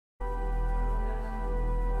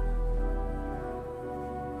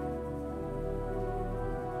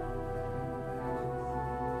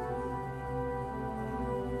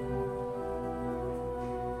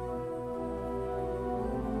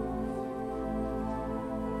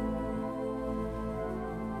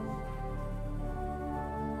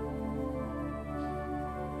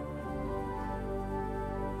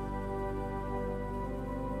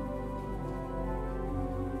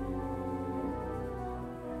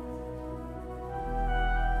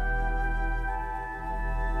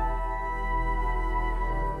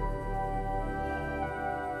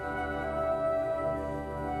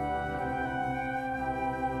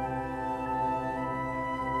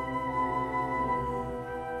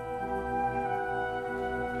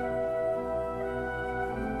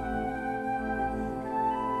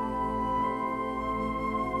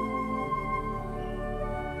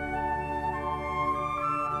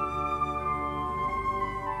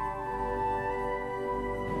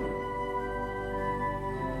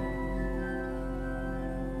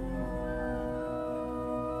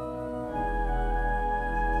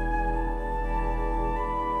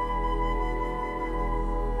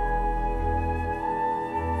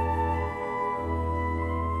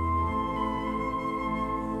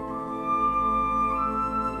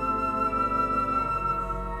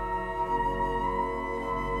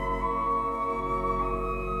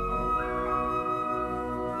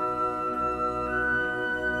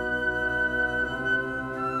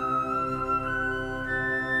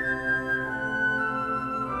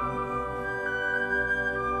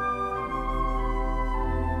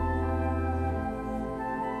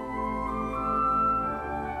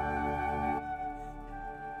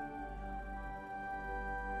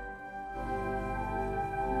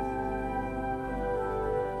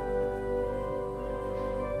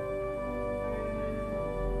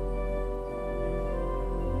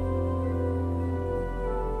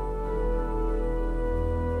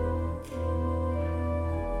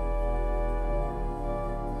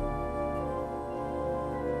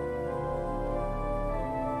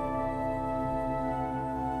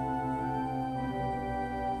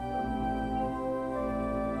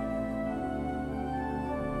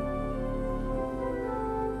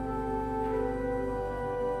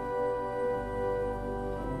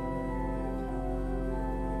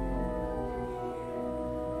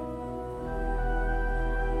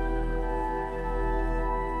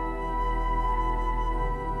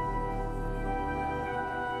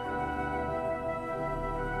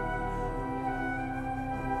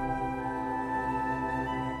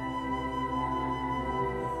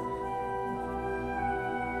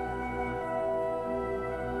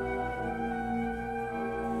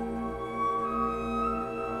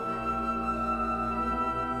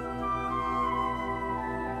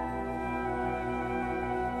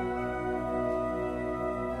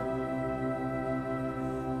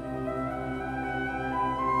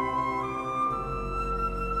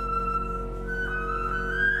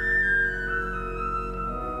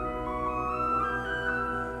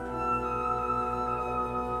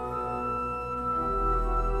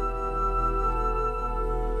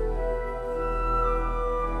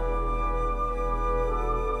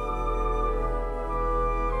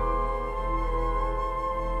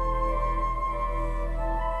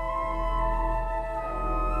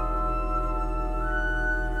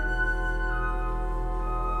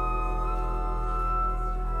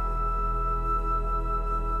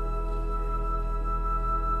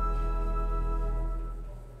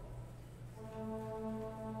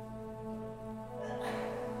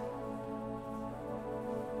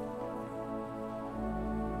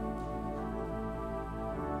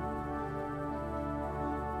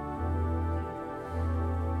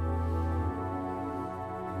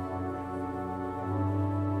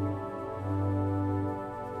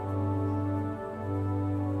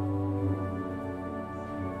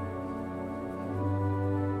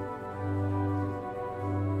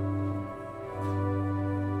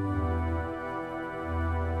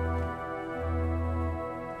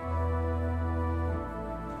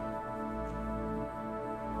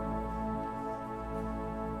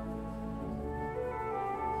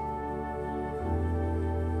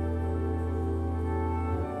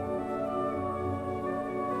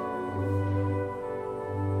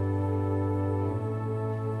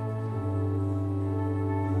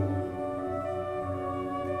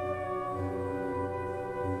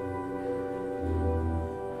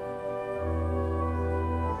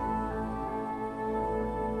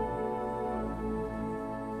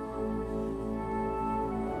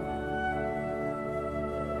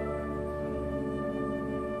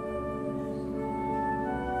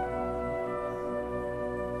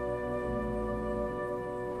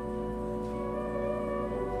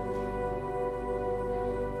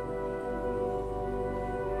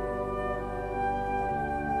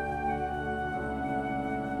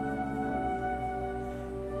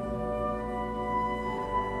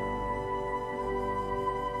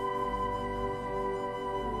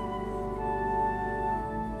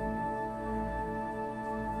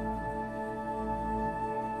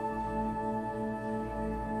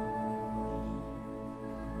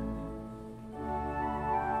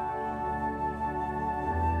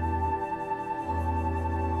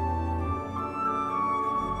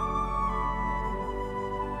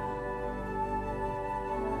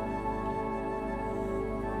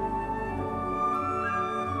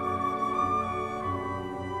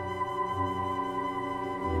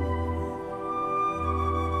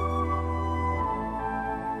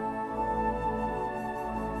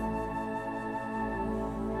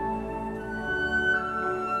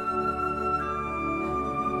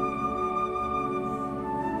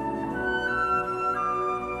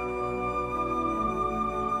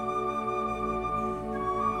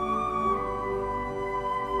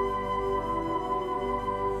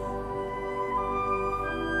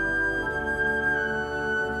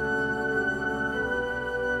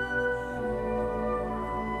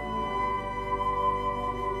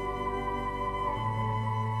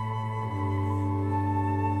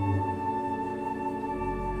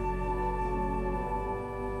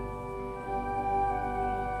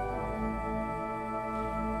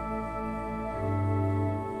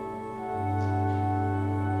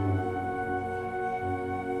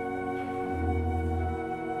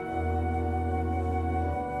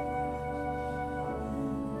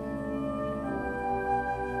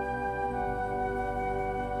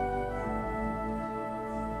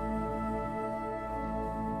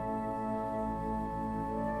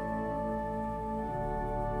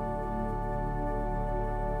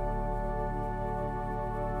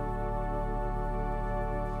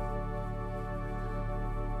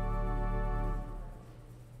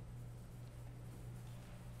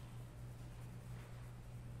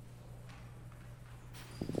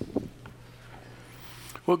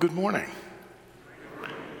Well, good morning.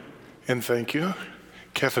 And thank you.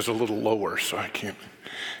 Kath is a little lower, so I can't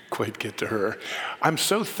quite get to her. I'm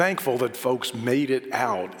so thankful that folks made it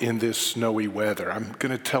out in this snowy weather. I'm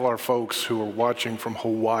going to tell our folks who are watching from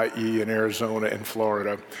Hawaii and Arizona and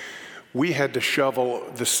Florida, we had to shovel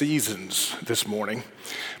the seasons this morning,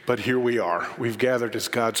 but here we are. We've gathered as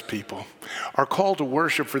God's people. Our call to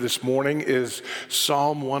worship for this morning is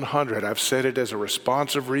Psalm 100. I've said it as a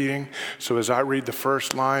responsive reading, so as I read the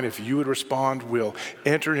first line, if you would respond, we'll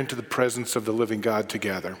enter into the presence of the living God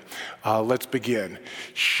together. Let's begin.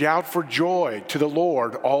 Shout for joy to the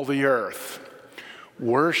Lord, all the earth.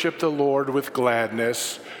 Worship the Lord with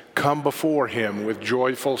gladness. Come before him with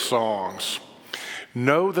joyful songs.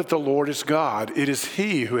 Know that the Lord is God. It is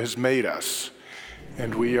he who has made us,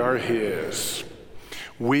 and we are his.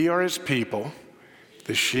 We are his people,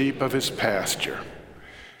 the sheep of his pasture.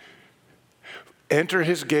 Enter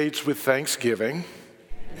his gates with thanksgiving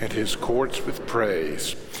and his courts with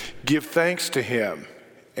praise. Give thanks to him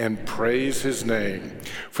and praise his name.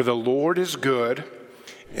 For the Lord is good,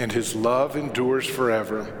 and his love endures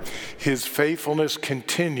forever. His faithfulness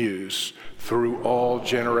continues through all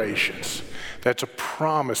generations. That's a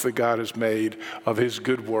promise that God has made of his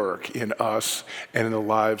good work in us and in the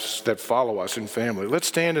lives that follow us in family. Let's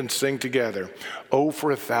stand and sing together. Oh, for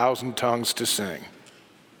 1,000 tongues to sing.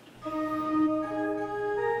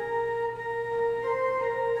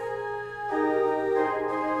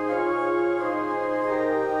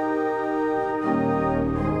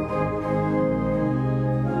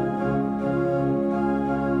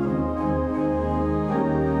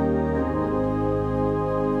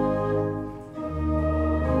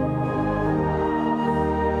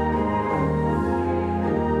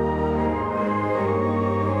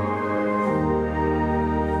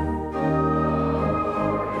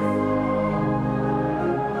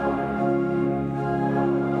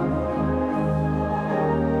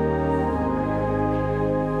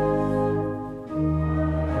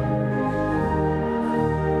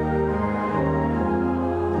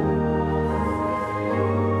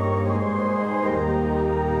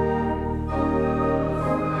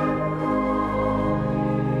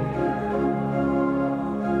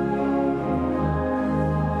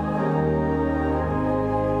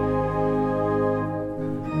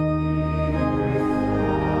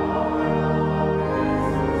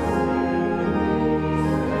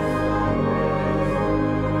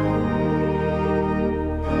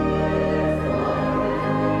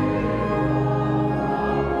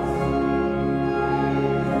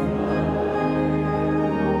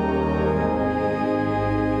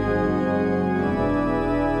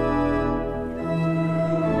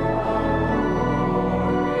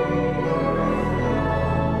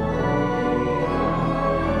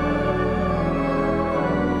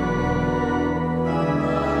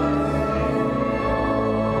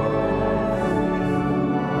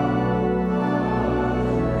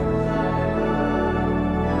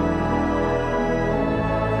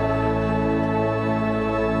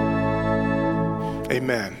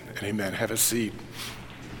 Amen and amen. Have a seat.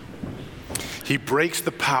 He breaks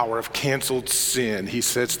the power of canceled sin. He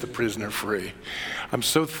sets the prisoner free. I'm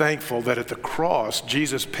so thankful that at the cross,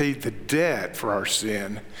 Jesus paid the debt for our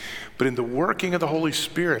sin. But in the working of the Holy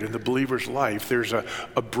Spirit in the believer's life, there's a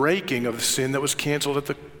breaking of the sin that was canceled at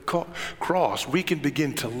the cross. We can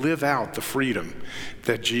begin to live out the freedom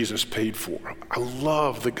that Jesus paid for. I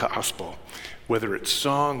love the gospel. Whether it's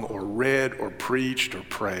sung or read or preached or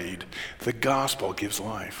prayed, the gospel gives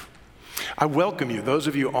life. I welcome you, those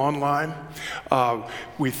of you online.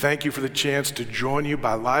 We thank you for the chance to join you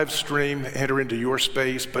by live stream, enter into your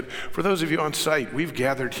space. But for those of you on site, we've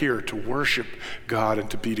gathered here to worship God and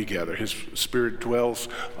to be together. His Spirit dwells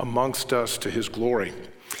amongst us to his glory.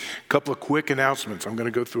 A couple of quick announcements. I'm going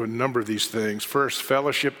to go through a number of these things. First,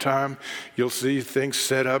 fellowship time. You'll see things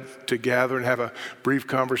set up to gather and have a brief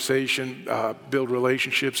conversation, build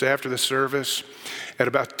relationships after the service. At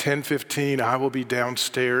about 10:15, I will be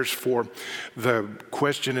downstairs for the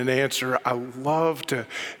question and answer. I love to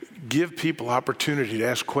give people opportunity to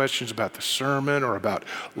ask questions about the sermon or about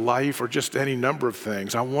life or just any number of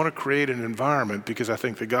things. I want to create an environment, because I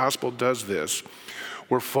think the gospel does this,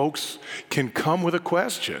 where folks can come with a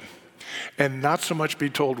question and not so much be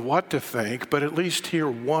told what to think, but at least hear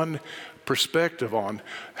one perspective on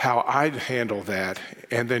how I'd handle that,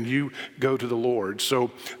 and then you go to the Lord.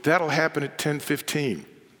 So that'll happen at 10:15.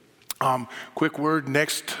 Quick word,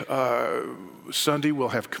 next Sunday we'll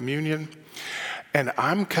have communion. And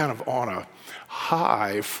I'm kind of on a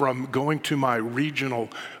high from going to my regional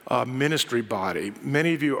ministry body.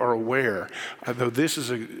 Many of you are aware, though this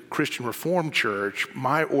is a Christian Reformed church,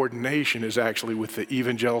 my ordination is actually with the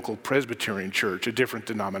Evangelical Presbyterian Church, a different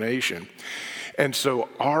denomination. And so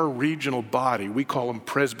our regional body, we call them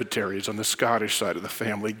presbyteries on the Scottish side of the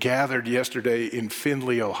family, gathered yesterday in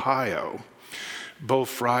Findlay, Ohio, both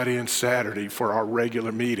Friday and Saturday for our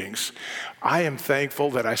regular meetings. I am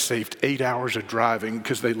thankful that I saved 8 hours of driving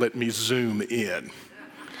because they let me Zoom in.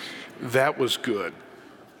 That was good.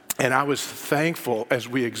 And I was thankful as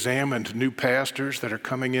we examined new pastors that are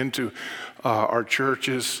coming into our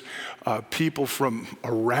churches, people from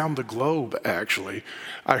around the globe, actually.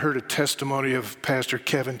 I heard a testimony of Pastor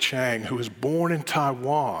Kevin Chang, who was born in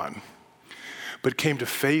Taiwan, but came to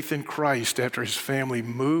faith in Christ after his family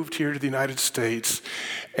moved here to the United States,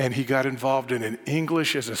 and he got involved in an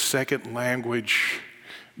English as a second language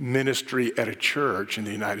ministry at a church in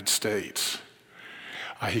the United States.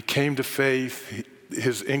 He came to faith.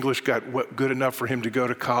 His English got good enough for him to go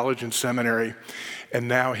to college and seminary, and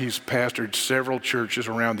now he's pastored several churches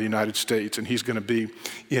around the United States, and he's going to be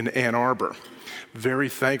in Ann Arbor. Very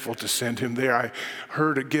thankful to send him there. I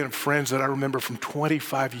heard, again, friends that I remember from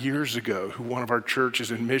 25 years ago who one of our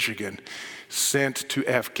churches in Michigan sent to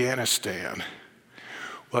Afghanistan.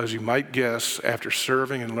 Well, as you might guess, after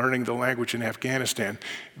serving and learning the language in Afghanistan,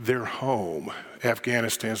 they're home.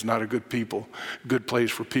 Afghanistan's not a good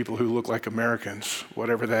place for people who look like Americans,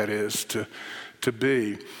 whatever that is, to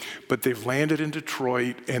be. But they've landed in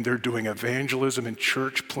Detroit, and they're doing evangelism and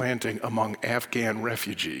church planting among Afghan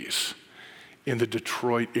refugees in the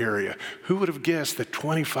Detroit area. Who would have guessed that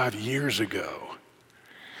 25 years ago,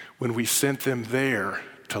 when we sent them there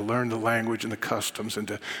to learn the language and the customs and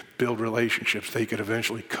to build relationships, they could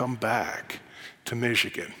eventually come back to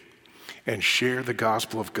Michigan and share the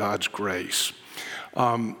gospel of God's grace.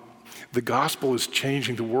 The gospel is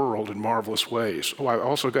changing the world in marvelous ways. Oh, I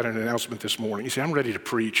also got an announcement this morning. You see, I'm ready to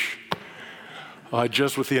preach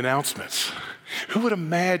just with the announcements. Who would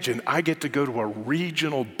imagine I get to go to a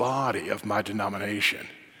regional body of my denomination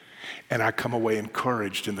and I come away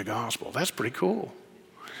encouraged in the gospel? That's pretty cool.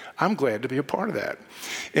 I'm glad to be a part of that.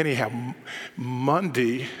 Anyhow,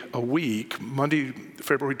 Monday,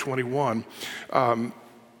 February 21,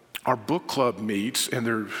 our book club meets, and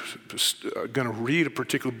they're going to read a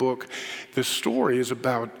particular book. The story is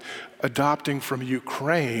about adopting from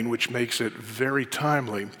Ukraine, which makes it very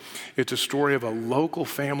timely. It's a story of a local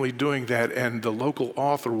family doing that, and the local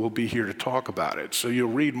author will be here to talk about it. So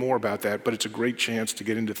you'll read more about that, but it's a great chance to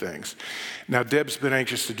get into things. Now, Deb's been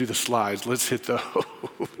anxious to do the slides. Let's hit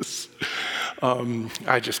those.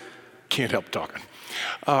 I just can't help talking.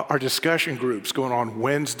 Our discussion groups going on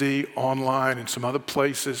Wednesday, online, and some other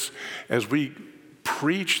places. As we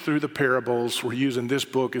preach through the parables, we're using this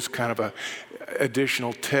book as kind of a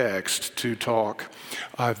additional text to talk.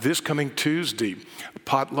 This coming Tuesday,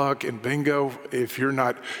 potluck and bingo. If you're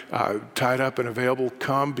not tied up and available,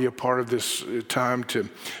 come be a part of this time to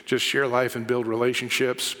just share life and build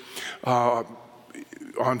relationships.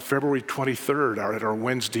 On February 23rd, at our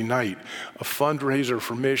Wednesday night, a fundraiser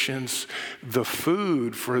for missions. The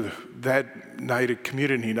food for that night at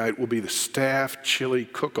community night will be the staff chili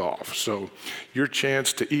cook-off. So your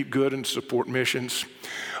chance to eat good and support missions.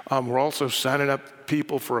 We're also signing up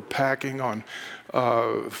people for a packing on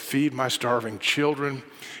Feed My Starving Children.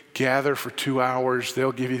 Gather for 2 hours.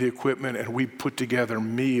 They'll give you the equipment, and we put together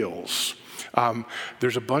meals.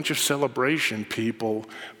 There's a bunch of celebration people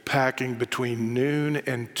packing between noon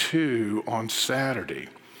and 2 on Saturday.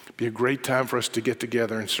 Be a great time for us to get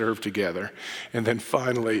together and serve together. And then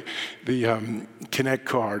finally, the Connect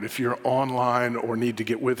card. If you're online or need to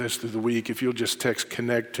get with us through the week, if you'll just text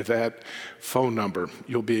Connect to that phone number,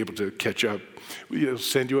 you'll be able to catch up. We'll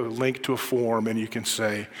send you a link to a form, and you can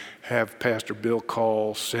say, have Pastor Bill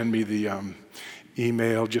call, send me the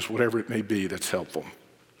email, just whatever it may be that's helpful.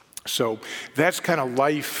 So that's kind of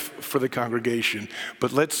life for the congregation,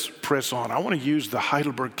 but let's press on. I want to use the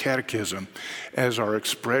Heidelberg Catechism as our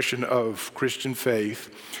expression of Christian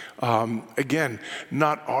faith. Again,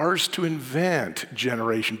 not ours to invent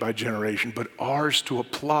generation by generation, but ours to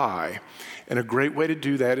apply. And a great way to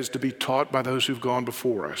do that is to be taught by those who've gone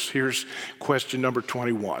before us. Here's question number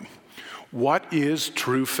 21. What is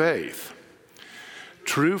true faith?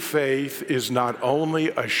 True faith is not only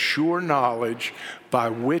a sure knowledge by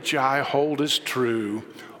which I hold as true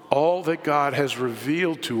all that God has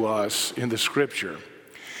revealed to us in the Scripture.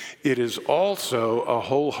 It is also a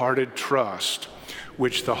wholehearted trust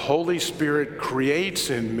which the Holy Spirit creates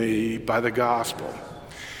in me by the gospel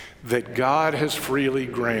that God has freely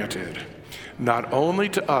granted, not only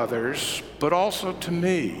to others, but also to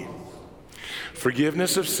me.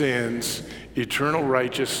 Forgiveness of sins, eternal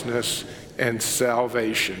righteousness, and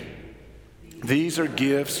salvation. These are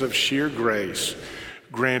gifts of sheer grace,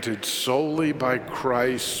 granted solely by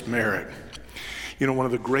Christ's merit. You know, one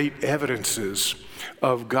of the great evidences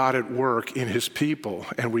of God at work in his people,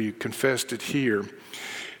 and we confessed it here,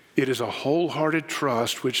 it is a wholehearted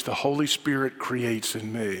trust which the Holy Spirit creates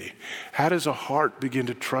in me. How does a heart begin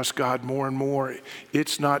to trust God more and more?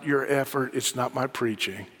 It's not your effort, it's not my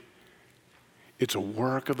preaching. It's a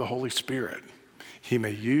work of the Holy Spirit. He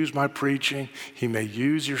may use my preaching, he may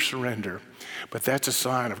use your surrender, but that's a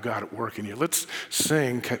sign of God at work in you. Let's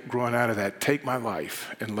sing, growing out of that, Take My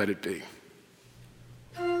Life and Let It Be.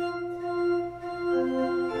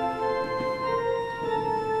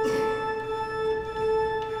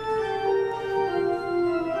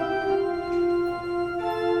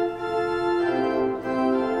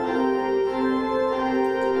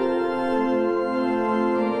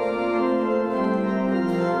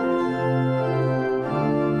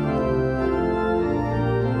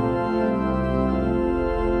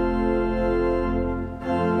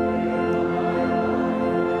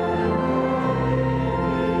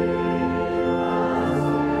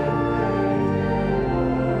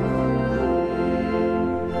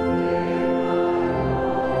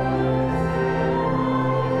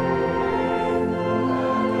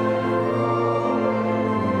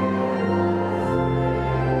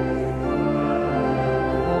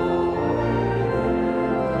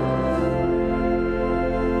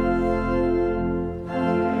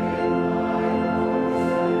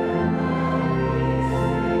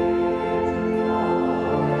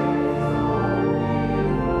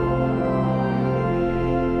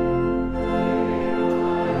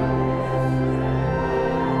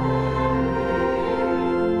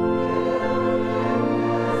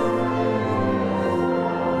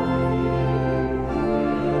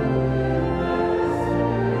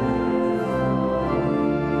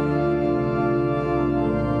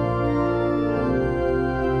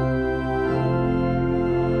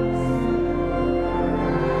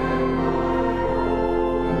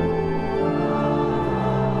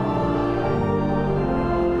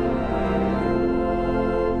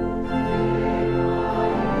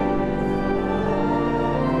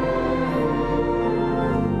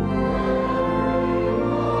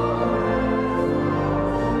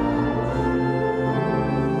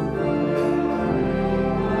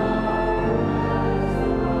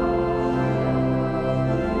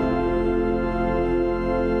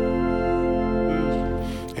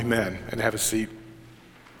 Amen. And have a seat.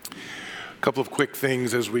 A couple of quick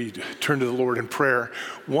things as we turn to the Lord in prayer.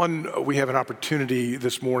 One, we have an opportunity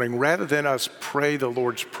this morning, rather than us pray the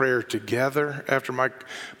Lord's Prayer together after my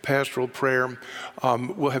pastoral prayer,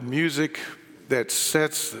 we'll have music that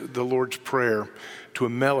sets the Lord's Prayer to a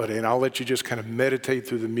melody, and I'll let you just kind of meditate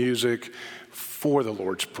through the music for the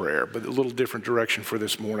Lord's Prayer, but a little different direction for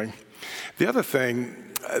this morning. The other thing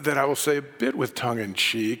that I will say a bit with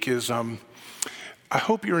tongue-in-cheek is I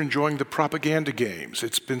hope you're enjoying the propaganda games.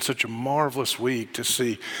 It's been such a marvelous week to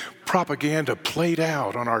see propaganda played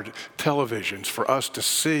out on our televisions for us to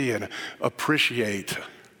see and appreciate.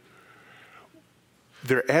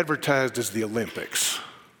 They're advertised as the Olympics.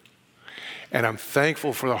 And I'm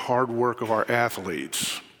thankful for the hard work of our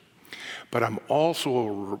athletes. But I'm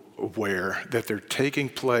also aware that they're taking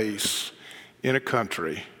place in a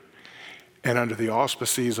country and under the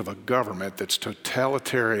auspices of a government that's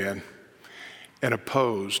totalitarian and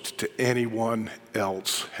opposed to anyone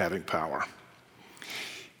else having power.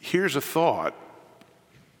 Here's a thought.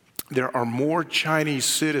 There are more Chinese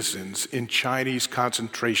citizens in Chinese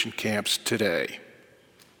concentration camps today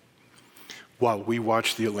while we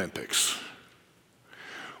watch the Olympics.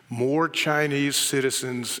 More Chinese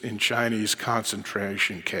citizens in Chinese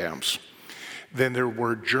concentration camps than there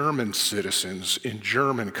were German citizens in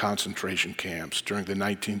German concentration camps during the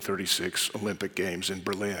 1936 Olympic Games in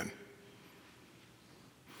Berlin.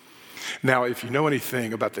 Now, if you know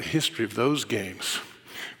anything about the history of those games,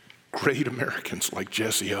 great Americans like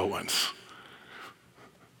Jesse Owens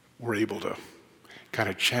were able to kind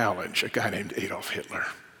of challenge a guy named Adolf Hitler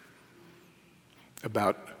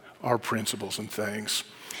about our principles and things.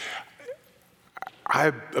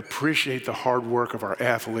 I appreciate the hard work of our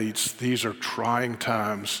athletes. These are trying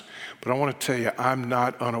times, but I want to tell you, I'm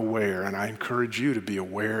not unaware, and I encourage you to be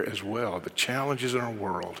aware as well of the challenges in our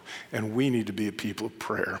world, and we need to be a people of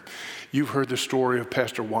prayer. You've heard the story of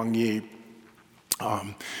Pastor Wang Yi.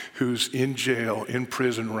 who's in jail, in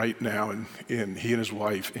prison right now, and he and his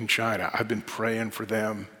wife in China. I've been praying for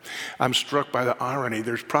them. I'm struck by the irony.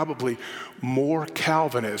 There's probably more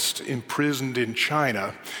Calvinists imprisoned in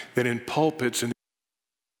China than in pulpits in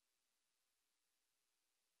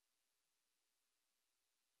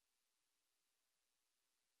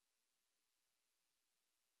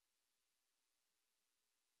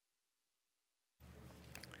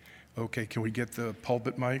Okay, can we get the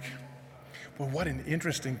pulpit mic? Well, what an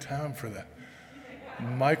interesting time for the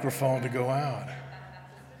microphone to go out.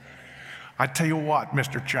 I tell you what,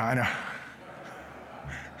 Mr. China,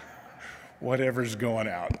 whatever's going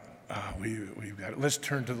out, we've got it. Let's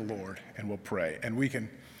turn to the Lord and we'll pray. And we can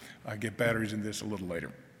get batteries in this a little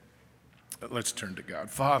later. But let's turn to God.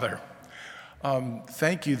 Father,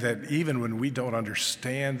 thank you that even when we don't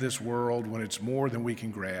understand this world, when it's more than we can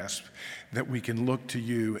grasp, that we can look to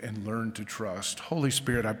you and learn to trust. Holy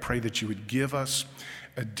Spirit, I pray that you would give us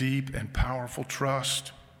a deep and powerful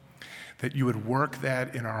trust, that you would work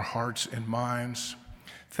that in our hearts and minds.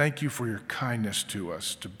 Thank you for your kindness to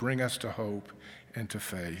us, to bring us to hope and to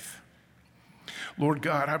faith. Lord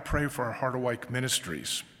God, I pray for our Harderwyk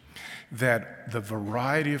ministries, that the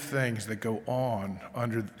variety of things that go on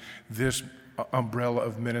under this umbrella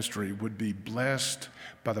of ministry would be blessed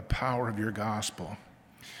by the power of your gospel.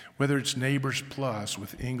 Whether it's Neighbors Plus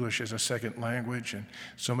with English as a second language and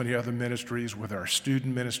so many other ministries, with our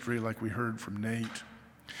student ministry like we heard from Nate,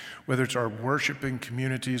 whether it's our worshiping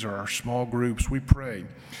communities or our small groups, we pray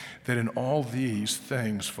that in all these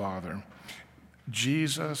things, Father,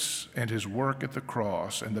 Jesus and his work at the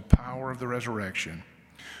cross and the power of the resurrection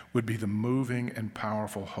would be the moving and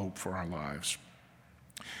powerful hope for our lives.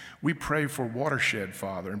 We pray for Watershed,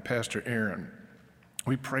 Father, and Pastor Aaron.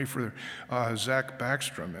 We pray for Zach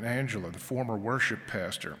Backstrom and Angela, the former worship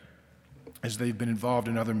pastor, as they've been involved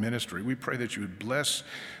in other ministry. We pray that you would bless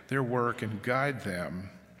their work and guide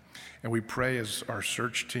them. And we pray as our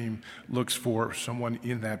search team looks for someone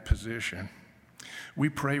in that position. We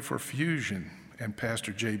pray for Fusion and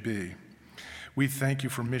Pastor JB. We thank you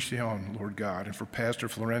for Mission, Lord God, and for Pastor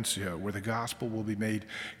Florencio, where the gospel will be made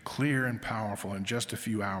clear and powerful in just a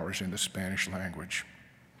few hours in the Spanish language.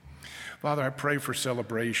 Father, I pray for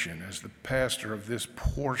Celebration as the pastor of this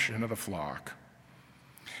portion of the flock.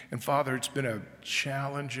 And Father, it's been a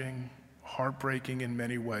challenging, heartbreaking in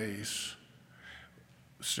many ways,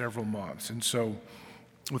 several months. And so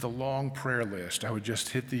with a long prayer list, I would just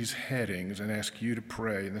hit these headings and ask you to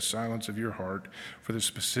pray in the silence of your heart for the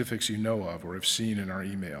specifics you know of or have seen in our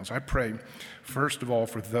emails. I pray, first of all,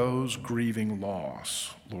 for those grieving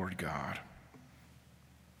loss, Lord God.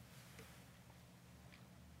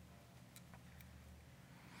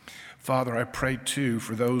 Father, I pray too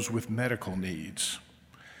for those with medical needs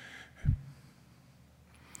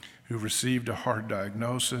who received a hard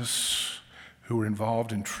diagnosis, who are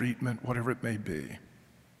involved in treatment, whatever it may be.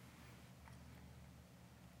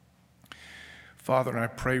 Father, and I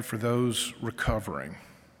pray for those recovering.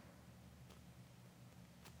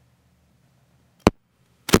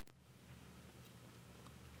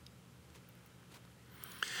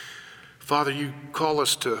 Father, you call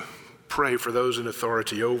us to pray for those in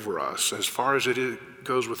authority over us, as far as it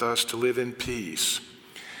goes with us to live in peace.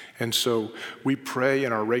 And so we pray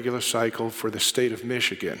in our regular cycle for the state of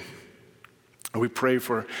Michigan. We pray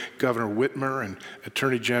for Governor Whitmer and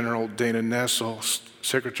Attorney General Dana Nessel,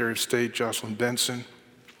 Secretary of State Jocelyn Benson.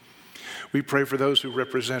 We pray for those who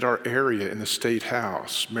represent our area in the State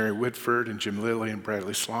House, Mary Whitford and Jim Lilly and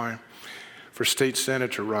Bradley Sly. For State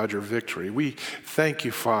Senator Roger Victory. We thank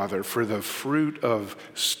you, Father, for the fruit of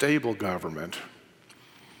stable government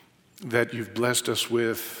that you've blessed us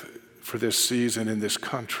with for this season in this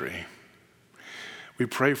country. We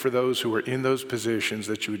pray for those who are in those positions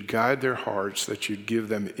that you would guide their hearts, that you'd give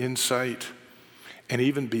them insight, and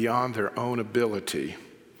even beyond their own ability,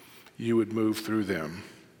 you would move through them.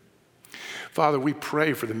 Father, we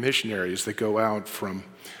pray for the missionaries that go out from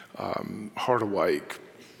Harderwyk,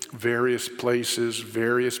 various places,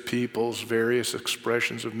 various peoples, various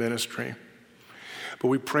expressions of ministry. But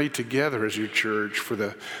we pray together as your church for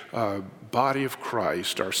the body of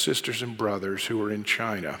Christ, our sisters and brothers who are in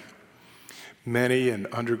China. Many in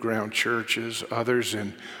underground churches, others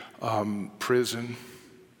in prison.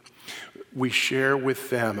 We share with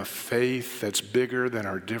them a faith that's bigger than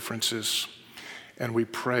our differences. And we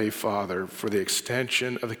pray, Father, for the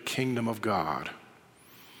extension of the kingdom of God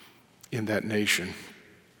in that nation.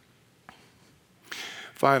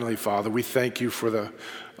 Finally, Father, we thank you for the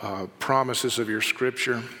promises of your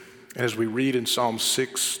scripture. As we read in Psalm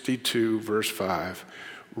 62, verse 5,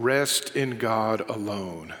 rest in God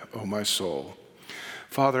alone, O my soul,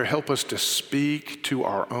 Father, help us to speak to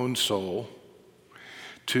our own soul,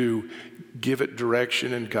 to give it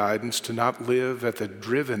direction and guidance, to not live at the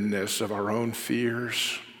drivenness of our own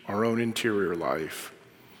fears, our own interior life.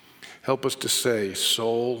 Help us to say,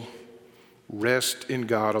 soul, rest in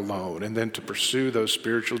God alone, and then to pursue those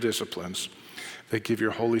spiritual disciplines that give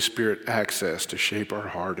your Holy Spirit access to shape our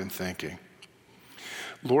heart and thinking.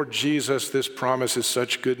 Lord Jesus, this promise is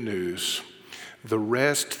such good news. The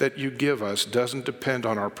rest that you give us doesn't depend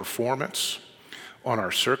on our performance, on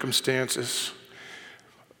our circumstances,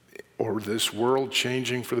 or this world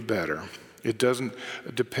changing for the better. It doesn't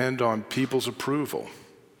depend on people's approval.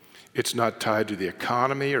 It's not tied to the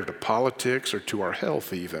economy or to politics or to our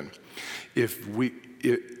health even.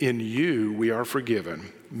 In you we are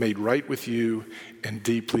forgiven, made right with you, and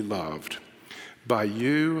deeply loved. By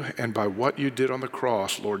you and by what you did on the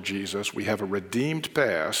cross, Lord Jesus, we have a redeemed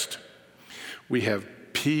past, we have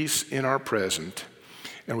peace in our present,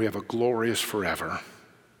 and we have a glorious forever.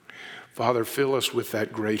 Father, fill us with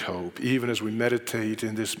that great hope, even as we meditate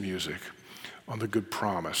in this music on the good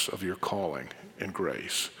promise of your calling and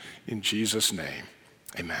grace. In Jesus' name,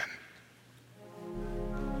 amen.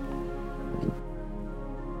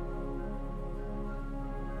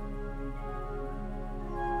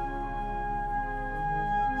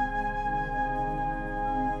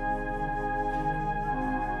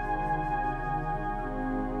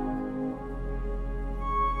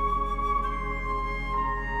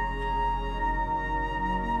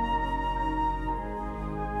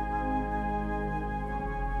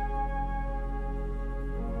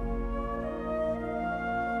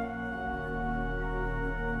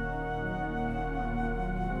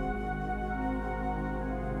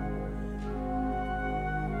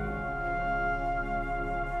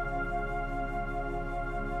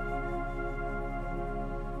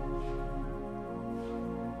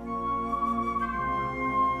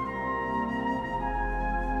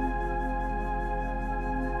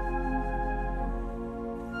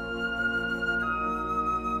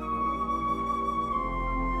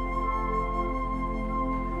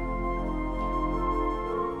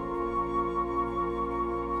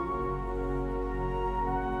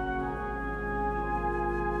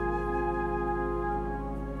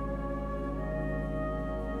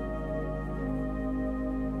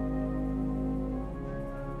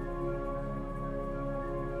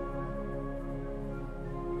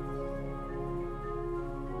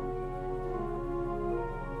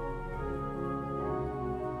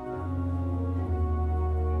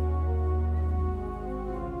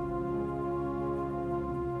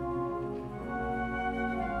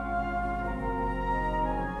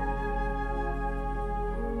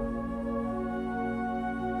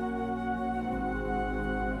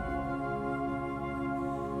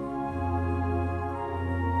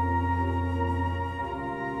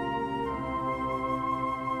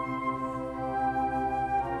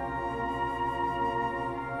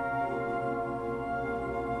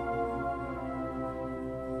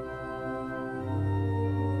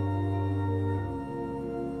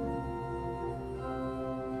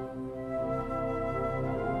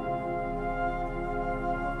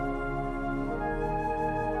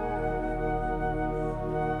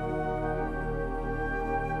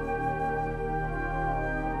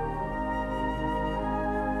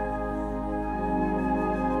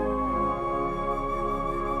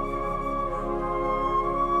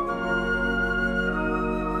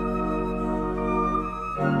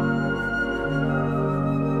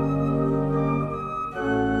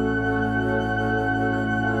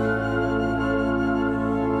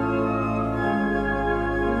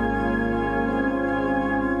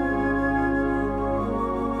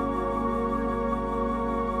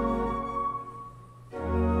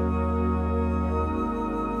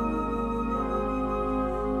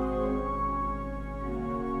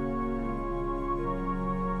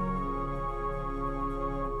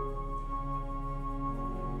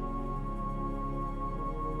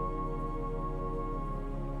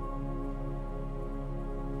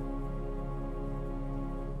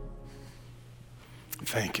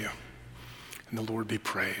 Thank you. And the Lord be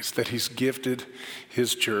praised that he's gifted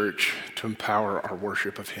his church to empower our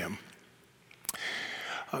worship of him.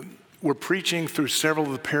 We're preaching through several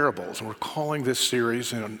of the parables, and we're calling this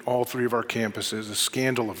series on all three of our campuses, A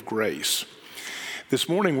Scandal of Grace. This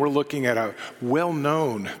morning, we're looking at a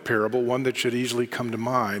well-known parable, one that should easily come to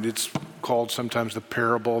mind. It's called sometimes the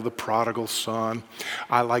parable of the prodigal son.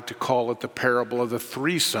 I like to call it the parable of the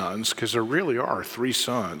three sons, because there really are three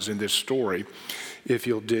sons in this story, if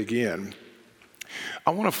you'll dig in.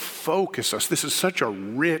 I want to focus us. This is such a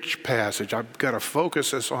rich passage. I've got to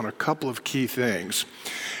focus us on a couple of key things.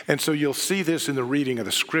 And so you'll see this in the reading of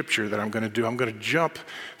the scripture that I'm going to do. I'm going to jump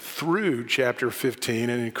through chapter 15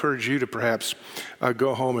 and encourage you to perhaps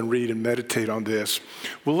go home and read and meditate on this.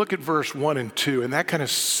 We'll look at verse 1 and 2, and that kind of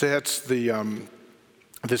sets the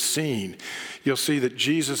scene. You'll see that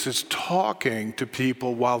Jesus is talking to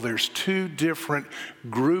people while there's two different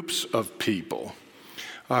groups of people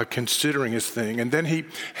considering his thing. And then he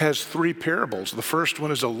has three parables. The first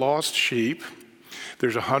one is a lost sheep.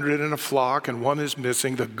 There's 100 in a flock and one is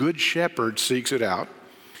missing. The good shepherd seeks it out.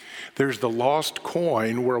 There's the lost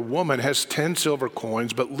coin where a woman has 10 silver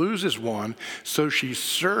coins but loses one, so she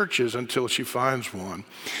searches until she finds one.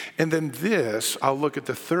 And then this, I'll look at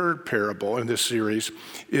the third parable in this series,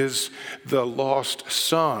 is the lost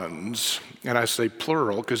sons. And I say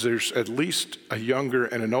plural because there's at least a younger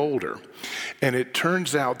and an older. And it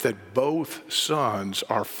turns out that both sons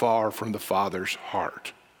are far from the father's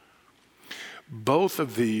heart. Both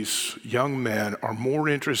of these young men are more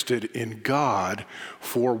interested in God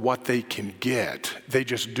for what they can get. They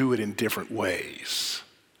just do it in different ways.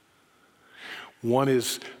 One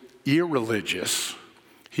is irreligious.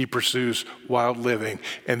 He pursues wild living.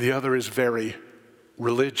 And the other is very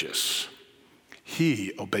religious.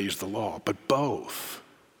 He obeys the law. But both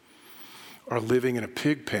are living in a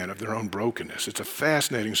pig pen of their own brokenness. It's a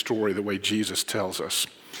fascinating story the way Jesus tells us.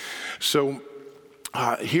 So,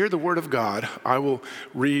 hear the word of God. I will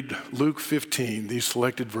read Luke 15, these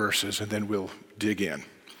selected verses, and then we'll dig in.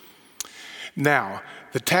 Now,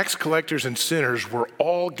 the tax collectors and sinners were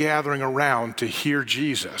all gathering around to hear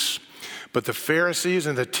Jesus. But the Pharisees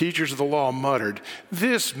and the teachers of the law muttered,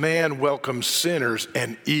 "This man welcomes sinners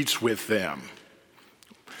and eats with them."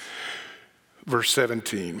 Verse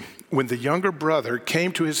 17, when the younger brother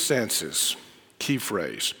came to his senses, key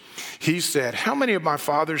phrase, he said, "How many of my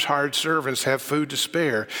father's hired servants have food to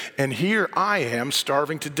spare? And here I am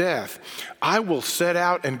starving to death. I will set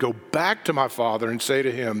out and go back to my father and say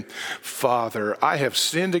to him, 'Father, I have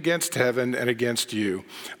sinned against heaven and against you.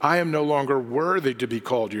 I am no longer worthy to be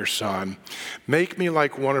called your son. Make me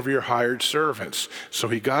like one of your hired servants.' So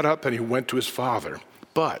he got up and he went to his father.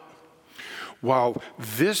 But while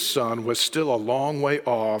this son was still a long way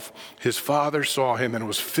off, his father saw him and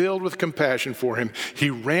was filled with compassion for him.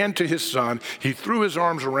 He ran to his son, he threw his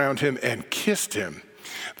arms around him and kissed him.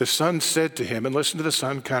 The son said to him," and listen to the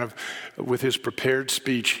son kind of with his prepared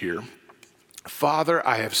speech here, "Father,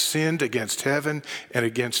 I have sinned against heaven and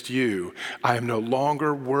against you. I am no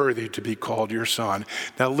longer worthy to be called your son."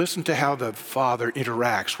 Now listen to how the father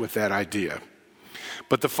interacts with that idea.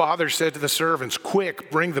 But the father said to the servants,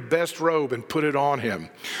 "Quick, bring the best robe and put it on him.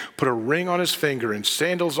 Put a ring on his finger and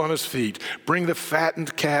sandals on his feet. Bring the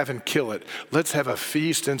fattened calf and kill it. Let's have a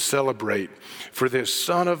feast and celebrate. For this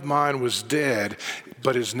son of mine was dead,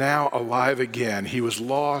 but is now alive again. He was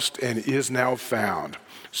lost and is now found."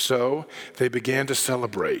 So they began to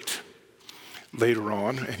celebrate. Later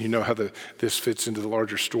on, and you know how this fits into the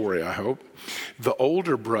larger story, I hope, the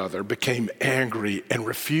older brother became angry and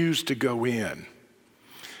refused to go in.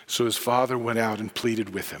 So his father went out and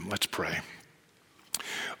pleaded with him. Let's pray.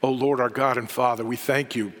 Oh Lord, our God and Father, we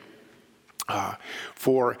thank you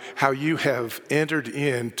for how you have entered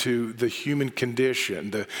into the human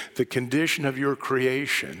condition, the condition of your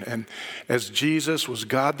creation. And as Jesus was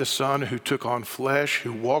God the Son who took on flesh,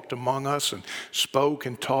 who walked among us and spoke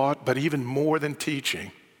and taught, but even more than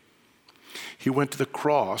teaching, he went to the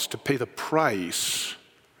cross to pay the price,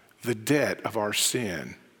 the debt of our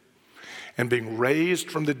sin. And being raised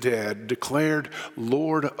from the dead, declared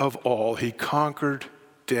Lord of all, he conquered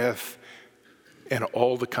death and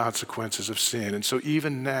all the consequences of sin. And so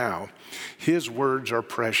even now, his words are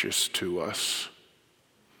precious to us.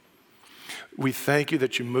 We thank you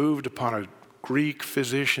that you moved upon a Greek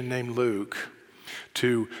physician named Luke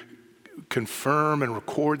to confirm and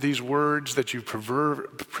record these words, that you've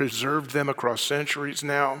preserved them across centuries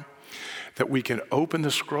now, that we can open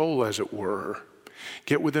the scroll, as it were,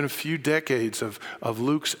 get within a few decades of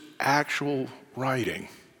Luke's actual writing.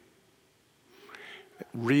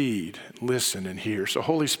 Read, listen, and hear. So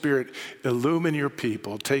Holy Spirit, illumine your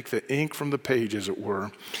people. Take the ink from the page, as it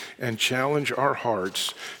were, and challenge our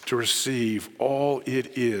hearts to receive all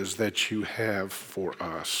it is that you have for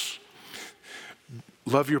us.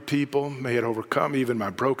 Love your people. May it overcome even my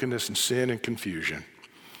brokenness and sin and confusion.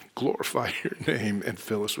 Glorify your name and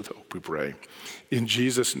fill us with hope, we pray. In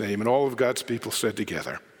Jesus' name, and all of God's people said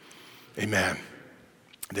together, amen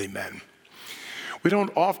and amen. We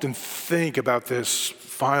don't often think about this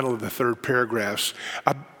final of the third paragraphs.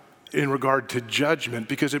 in regard to judgment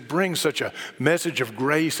because it brings such a message of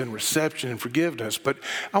grace and reception and forgiveness. But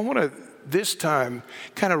I want to this time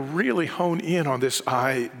kind of really hone in on this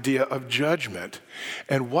idea of judgment.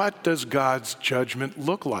 And what does God's judgment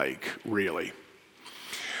look like, really?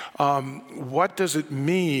 What does it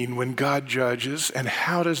mean when God judges, and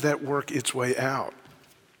how does that work its way out?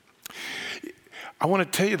 I want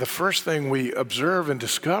to tell you the first thing we observe and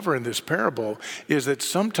discover in this parable is that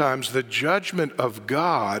sometimes the judgment of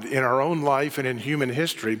God in our own life and in human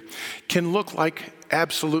history can look like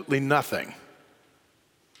absolutely nothing.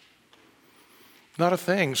 Not a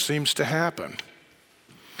thing seems to happen.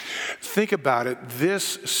 Think about it.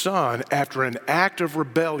 This son, after an act of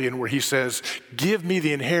rebellion where he says, "Give me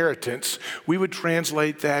the inheritance," we would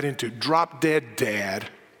translate that into "Drop dead, Dad.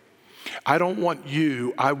 I don't want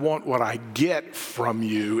you. I want what I get from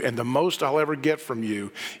you, and the most I'll ever get from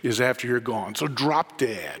you is after you're gone. So drop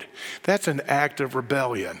dead." That's an act of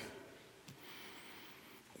rebellion.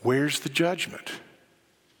 Where's the judgment?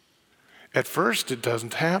 At first, it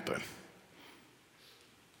doesn't happen.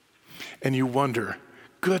 And you wonder,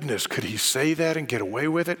 goodness, could he say that and get away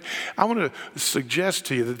with it? I want to suggest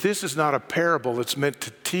to you that this is not a parable that's meant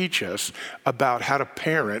to teach us about how to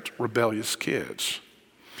parent rebellious kids.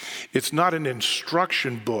 It's not an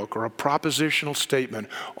instruction book or a propositional statement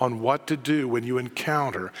on what to do when you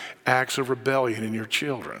encounter acts of rebellion in your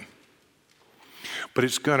children. But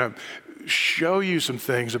it's going to show you some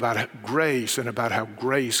things about grace and about how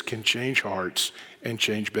grace can change hearts and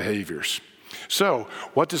change behaviors. So,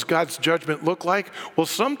 what does God's judgment look like? Well,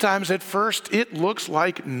 sometimes at first it looks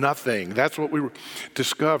like nothing. That's what we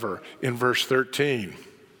discover in verse 13.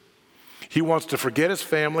 He wants to forget his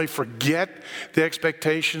family, forget the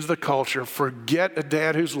expectations of the culture, forget a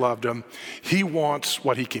dad who's loved him. He wants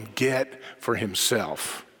what he can get for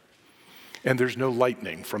himself. And there's no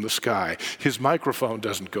lightning from the sky. His microphone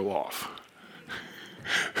doesn't go off.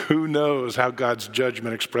 Who knows how God's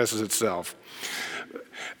judgment expresses itself?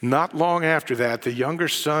 Not long after that, the younger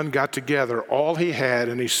son got together all he had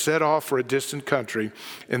and he set off for a distant country,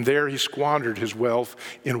 and there he squandered his wealth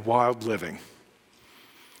in wild living.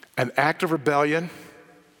 An act of rebellion,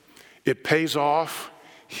 it pays off,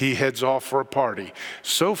 he heads off for a party.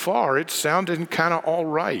 So far, it's sounding kind of all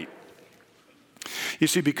right. You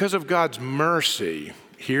see, because of God's mercy,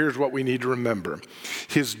 here's what we need to remember.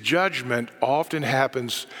 His judgment often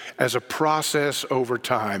happens as a process over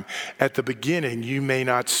time. At the beginning, you may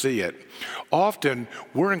not see it. Often,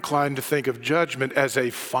 we're inclined to think of judgment as a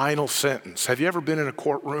final sentence. Have you ever been in a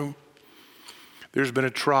courtroom? There's been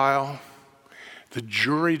a trial. The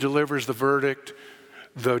jury delivers the verdict.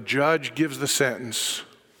 The judge gives the sentence.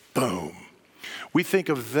 Boom. We think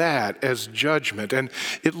of that as judgment, and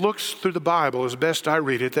it looks through the Bible, as best I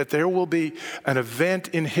read it, that there will be an event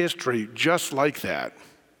in history just like that.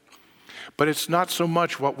 But it's not so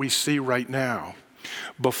much what we see right now.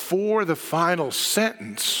 Before the final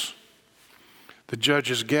sentence, the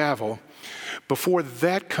judge's gavel, before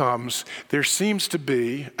that comes, there seems to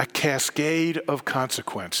be a cascade of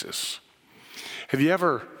consequences. Have you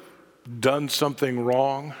ever done something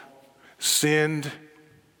wrong, sinned,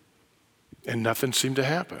 and nothing seemed to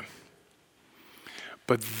happen?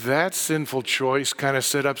 But that sinful choice kind of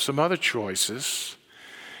set up some other choices,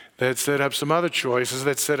 that set up some other choices,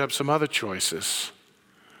 that set up some other choices.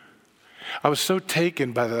 I was so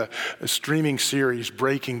taken by the streaming series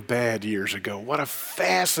Breaking Bad years ago. What a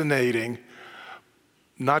fascinating,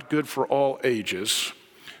 not good for all ages,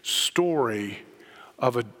 story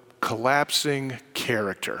of a collapsing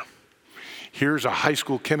character. Here's a high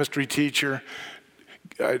school chemistry teacher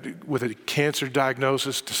with a cancer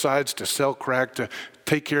diagnosis, decides to sell crack to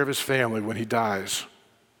take care of his family when he dies.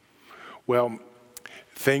 Well,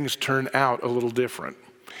 things turn out a little different.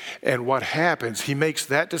 And what happens, he makes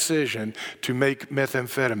that decision to make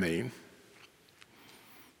methamphetamine.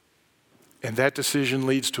 And that decision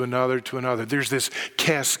leads to another, to another. There's this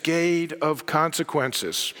cascade of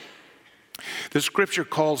consequences. The scripture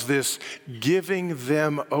calls this giving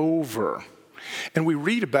them over. And we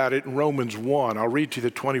read about it in Romans 1. I'll read to you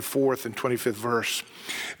the 24th and 25th verse.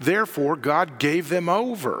 Therefore, God gave them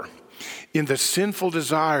over in the sinful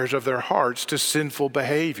desires of their hearts to sinful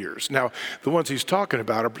behaviors. Now, the ones he's talking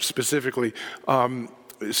about are specifically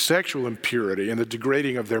sexual impurity and the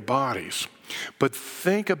degrading of their bodies. But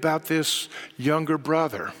think about this younger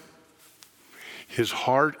brother. His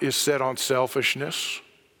heart is set on selfishness.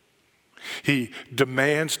 He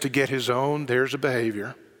demands to get his own. There's a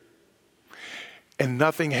behavior. And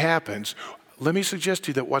nothing happens. Let me suggest to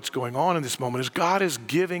you that what's going on in this moment is God is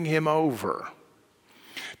giving him over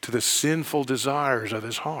to to the sinful desires of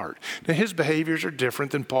his heart. Now, his behaviors are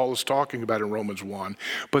different than Paul is talking about in Romans 1,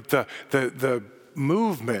 but the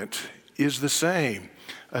movement is the same.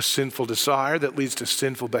 A sinful desire that leads to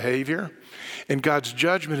sinful behavior. And God's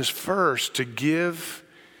judgment is first to give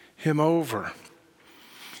him over.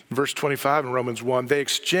 In verse 25 in Romans 1, they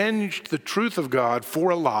exchanged the truth of God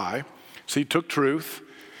for a lie. So he took truth,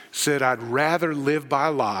 said, I'd rather live by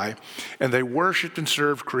a lie, and they worshiped and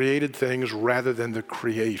served created things rather than the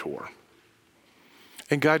Creator.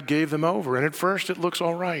 And God gave them over, and at first it looks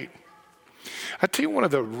all right. I tell you, one of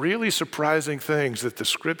the really surprising things that the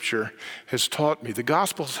Scripture has taught me, the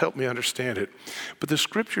Gospel has helped me understand it, but the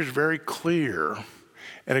Scripture is very clear,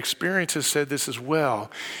 and experience has said this as well,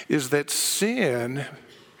 is that sin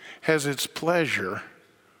has its pleasure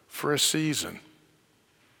for a season.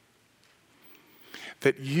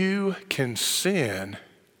 That you can sin,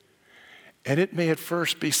 and it may at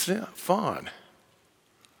first be fun.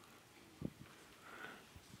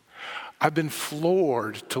 I've been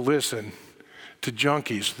floored to listen to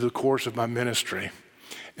junkies through the course of my ministry,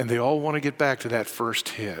 and they all want to get back to that first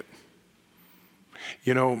hit.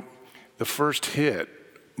 You know, the first hit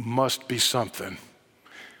must be something,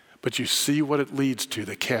 but you see what it leads to,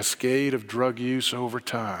 the cascade of drug use over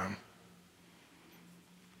time.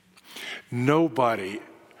 Nobody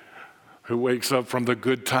who wakes up from the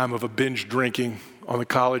good time of a binge drinking on the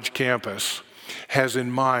college campus has in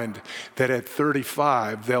mind that at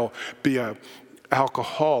 35 they'll be an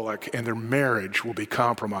alcoholic and their marriage will be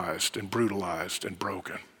compromised and brutalized and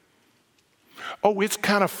broken. Oh, it's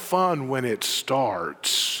kind of fun when it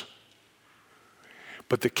starts,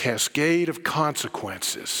 but the cascade of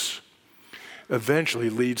consequences eventually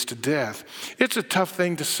leads to death. It's a tough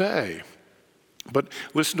thing to say. But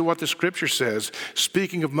listen to what the Scripture says.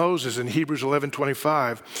 Speaking of Moses in Hebrews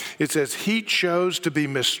 11:25, it says, he chose to be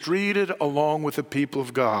mistreated along with the people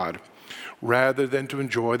of God rather than to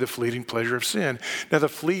enjoy the fleeting pleasure of sin. Now, the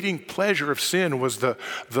fleeting pleasure of sin was the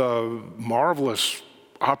marvelous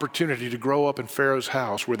opportunity to grow up in Pharaoh's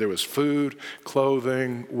house where there was food,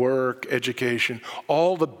 clothing, work, education,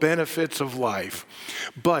 all the benefits of life.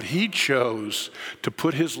 But he chose to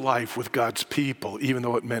put his life with God's people, even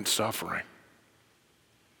though it meant suffering.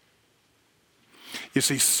 You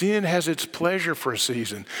see, sin has its pleasure for a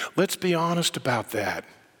season. Let's be honest about that.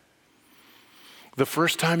 The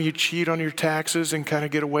first time you cheat on your taxes and kind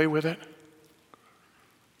of get away with it,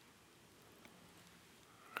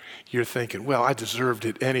 you're thinking, well, I deserved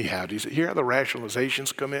it anyhow. Do you hear how the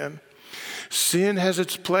rationalizations come in? Sin has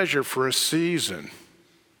its pleasure for a season,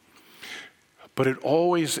 but it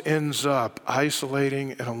always ends up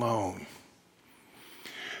isolating and alone.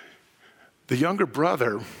 The younger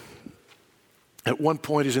brother, at one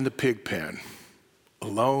point, is in the pig pen,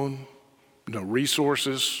 alone, no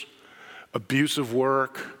resources, abusive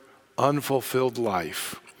work, unfulfilled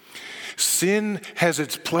life. Sin has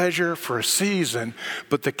its pleasure for a season,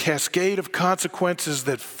 but the cascade of consequences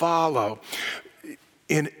that follow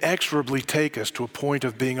inexorably take us to a point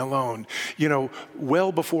of being alone. You know,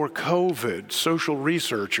 well before COVID, social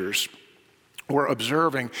researchers were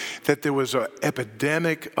observing that there was an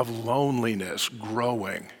epidemic of loneliness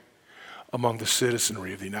growing among the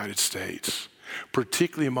citizenry of the United States,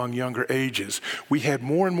 particularly among younger ages. We had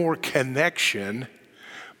more and more connection,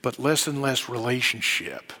 but less and less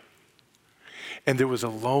relationship. And there was a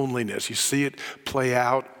loneliness. You see it play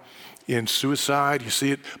out in suicide. You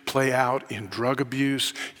see it play out in drug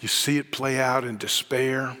abuse. You see it play out in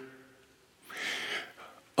despair.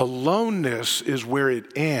 Aloneness is where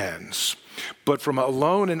it ends. But from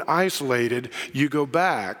alone and isolated, you go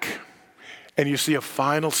back and you see a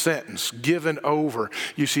final sentence, given over.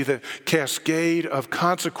 You see the cascade of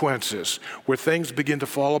consequences where things begin to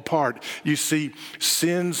fall apart. You see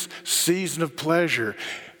sin's season of pleasure,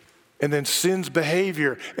 and then sin's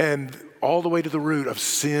behavior, and all the way to the root of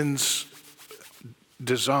sin's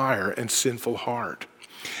desire and sinful heart.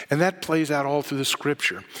 And that plays out all through the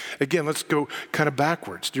Scripture. Again, let's go kind of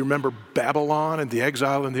backwards. Do you remember Babylon and the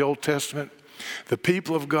exile in the Old Testament? The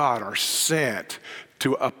people of God are sent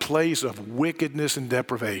to a place of wickedness and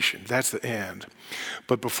deprivation. That's the end.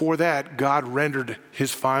 But before that, God rendered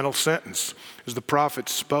his final sentence. As the prophet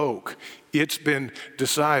spoke, it's been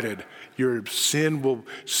decided, your sin will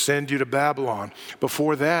send you to Babylon.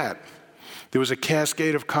 Before that, there was a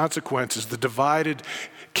cascade of consequences, the divided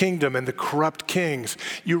kingdom and the corrupt kings.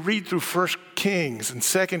 You read through 1 Kings and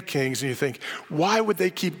 2 Kings and you think, why would they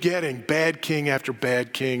keep getting bad king after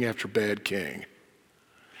bad king after bad king?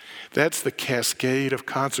 That's the cascade of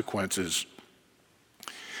consequences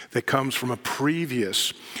that comes from a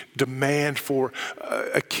previous demand for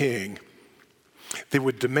a king. They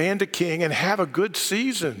would demand a king and have a good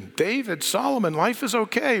season. David, Solomon, life is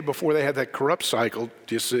okay before they had that corrupt cycle,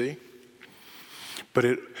 do you see? But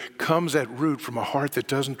it comes at root from a heart that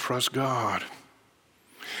doesn't trust God.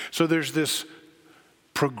 So there's this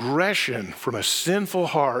progression from a sinful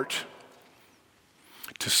heart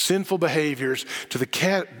to sinful behaviors to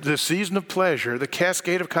the season of pleasure, the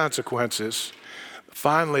cascade of consequences,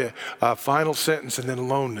 finally a final sentence, and then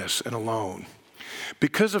aloneness and alone.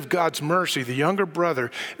 Because of God's mercy, the younger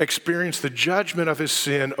brother experienced the judgment of his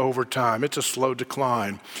sin over time. It's a slow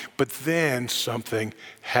decline. But then something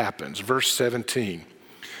happens. Verse 17.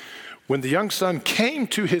 When the young son came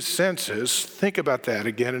to his senses, think about that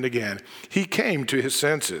again and again. He came to his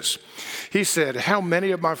senses. He said, "How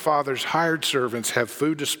many of my father's hired servants have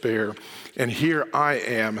food to spare, and here I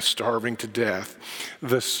am starving to death?"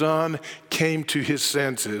 The son came to his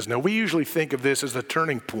senses. Now, we usually think of this as the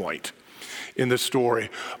turning point in the story.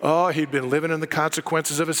 Oh, he'd been living in the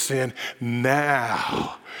consequences of his sin.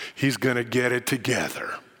 Now he's going to get it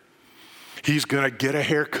together. He's going to get a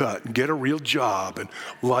haircut and get a real job, and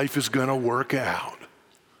life is going to work out.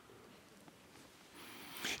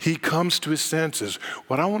 He comes to his senses.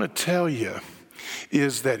 What I want to tell you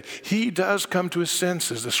is that he does come to his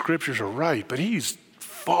senses. The scriptures are right, but he's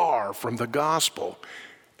far from the gospel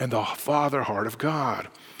and the Father heart of God.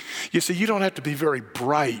 You see, you don't have to be very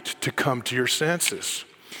bright to come to your senses.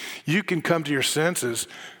 You can come to your senses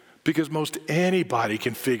because most anybody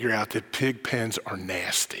can figure out that pig pens are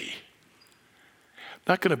nasty.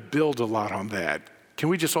 Not going to build a lot on that. Can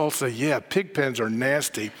we just all say, yeah, pig pens are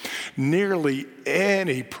nasty? Nearly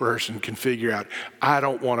any person can figure out, I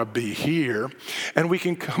don't want to be here. And we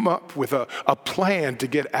can come up with a plan to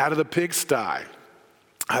get out of the pigsty.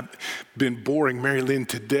 I've been boring Mary Lynn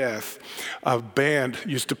to death. A band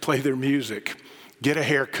used to play their music. Get a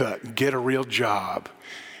haircut, get a real job,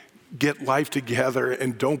 get life together,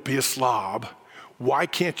 and don't be a slob. Why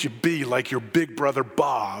can't you be like your big brother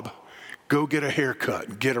Bob? Go get a haircut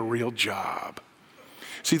and get a real job.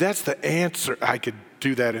 See, that's the answer. I could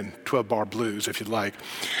do that in 12-bar blues if you'd like.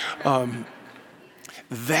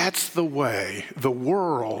 That's the way the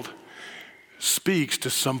world speaks to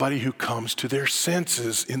somebody who comes to their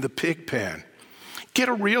senses in the pig pen. Get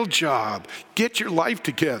a real job. Get your life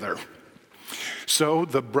together. So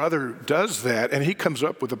the brother does that, and he comes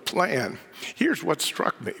up with a plan. Here's what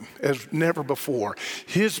struck me as never before.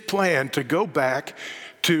 His plan to go back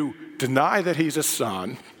to deny that he's a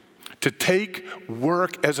son, to take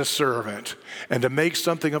work as a servant, and to make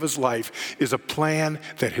something of his life is a plan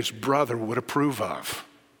that his brother would approve of.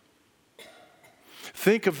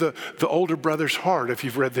 Think of the older brother's heart if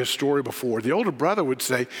you've read this story before. The older brother would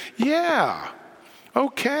say, yeah,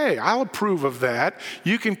 okay, I'll approve of that.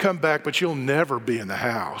 You can come back, but you'll never be in the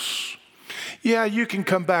house. Yeah, you can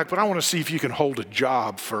come back, but I want to see if you can hold a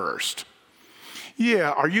job first. Yeah,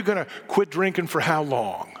 are you going to quit drinking for how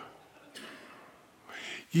long?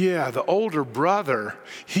 Yeah, the older brother,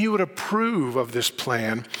 he would approve of this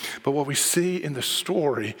plan, but what we see in the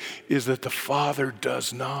story is that the father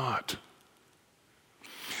does not.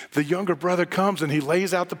 The younger brother comes and he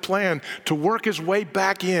lays out the plan to work his way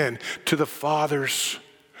back in to the father's,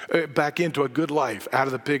 back into a good life out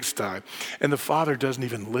of the pigsty. And the father doesn't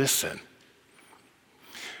even listen.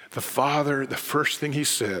 The father, the first thing he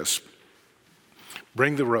says,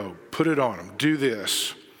 bring the robe, put it on him, do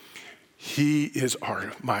this. He is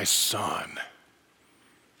my son.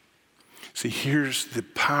 See, here's the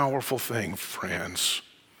powerful thing, friends.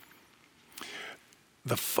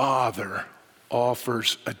 The father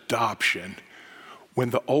offers adoption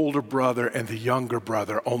when the older brother and the younger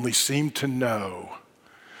brother only seem to know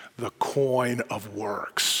the coin of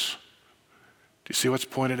works. Do you see what's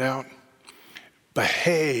pointed out?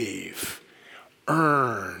 Behave,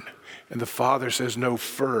 earn. And the father says, no,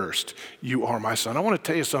 first, you are my son. I want to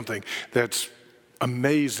tell you something that's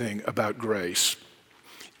amazing about grace.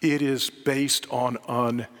 It is based on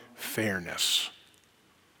unfairness.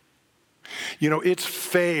 You know, it's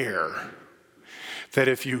fair that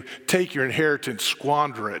if you take your inheritance,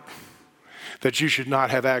 squander it, that you should not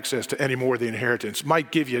have access to any more of the inheritance.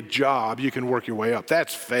 Might give you a job, you can work your way up.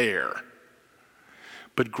 That's fair.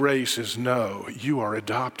 But grace is no, you are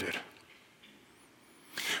adopted.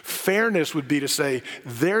 Fairness would be to say,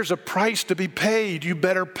 there's a price to be paid, you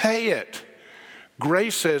better pay it.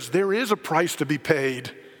 Grace says, there is a price to be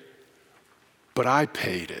paid, but I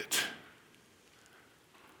paid it.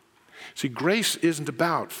 See, grace isn't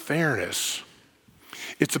about fairness.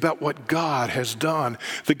 It's about what God has done.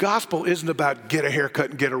 The gospel isn't about get a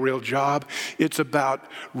haircut and get a real job. It's about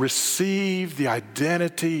receive the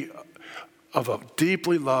identity of a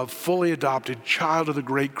deeply loved, fully adopted child of the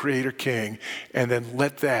great Creator King, and then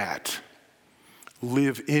let that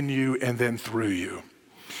live in you and then through you.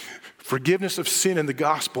 Forgiveness of sin in the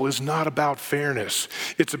gospel is not about fairness.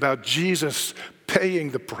 It's about Jesus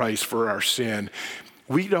paying the price for our sin.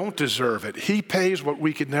 We don't deserve it. He pays what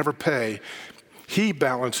we could never pay. He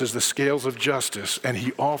balances the scales of justice, and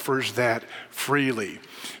he offers that freely.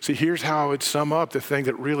 See, here's how I would sum up the thing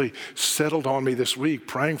that really settled on me this week,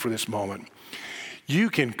 praying for this moment. You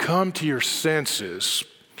can come to your senses,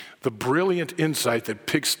 the brilliant insight that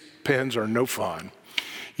pens are no fun.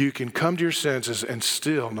 You can come to your senses and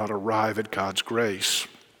still not arrive at God's grace.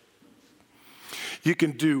 You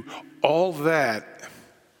can do all that,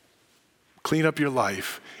 clean up your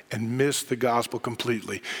life, and miss the gospel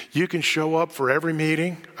completely. You can show up for every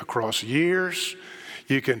meeting across years.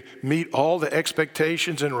 You can meet all the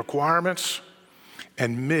expectations and requirements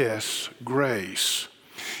and miss grace.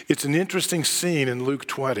 It's an interesting scene in Luke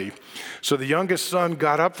 20. So the youngest son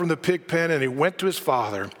got up from the pig pen and he went to his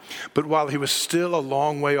father. But while he was still a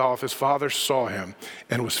long way off, his father saw him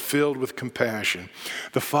and was filled with compassion.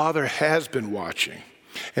 The father has been watching.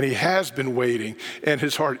 And he has been waiting, and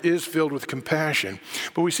his heart is filled with compassion.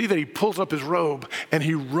 But we see that he pulls up his robe and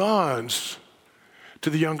he runs to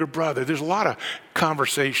the younger brother. There's a lot of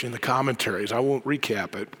conversation in the commentaries, I won't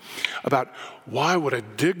recap it, about why would a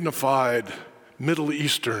dignified Middle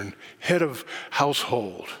Eastern head of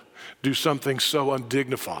household do something so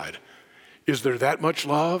undignified? Is there that much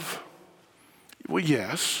love? Well,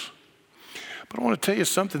 yes. But I want to tell you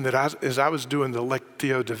something that as I was doing the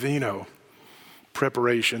Lectio Divina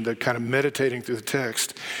preparation, that kind of meditating through the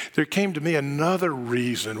text, there came to me another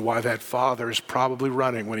reason why that father is probably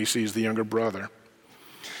running when he sees the younger brother.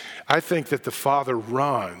 I think that the father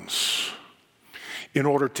runs in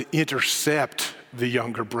order to intercept the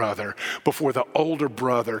younger brother before the older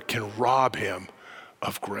brother can rob him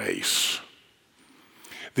of grace.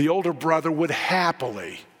 The older brother would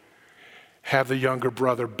happily have the younger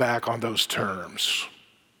brother back on those terms.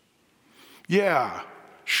 Yeah,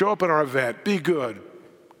 show up at our event, be good,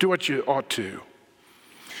 do what you ought to.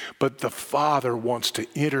 But the father wants to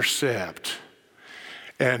intercept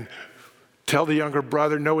and tell the younger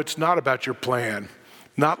brother, no, it's not about your plan.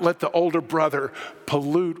 Not let the older brother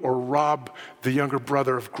pollute or rob the younger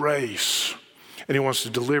brother of grace. And he wants to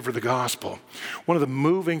deliver the gospel. One of the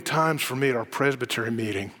moving times for me at our presbytery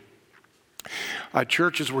meeting,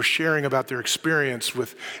 churches were sharing about their experience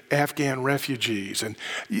with Afghan refugees. And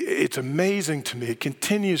it's amazing to me, it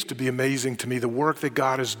continues to be amazing to me, the work that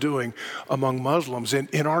God is doing among Muslims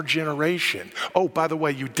in our generation. Oh, by the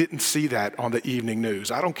way, you didn't see that on the evening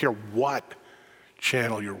news. I don't care what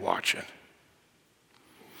channel you're watching.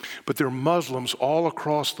 But there are Muslims all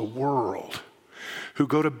across the world who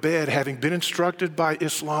go to bed having been instructed by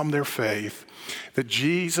Islam, their faith, that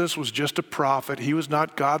Jesus was just a prophet. He was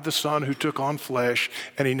not God the Son who took on flesh,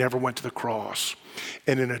 and he never went to the cross.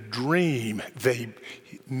 And in a dream, they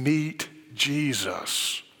meet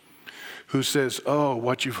Jesus, who says, oh,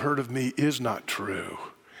 what you've heard of me is not true.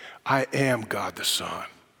 I am God the Son,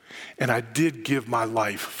 and I did give my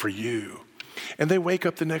life for you. And they wake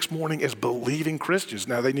up the next morning as believing Christians.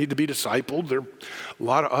 Now, they need to be discipled. There are a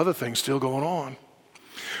lot of other things still going on.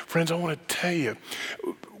 Friends, I want to tell you,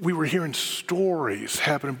 we were hearing stories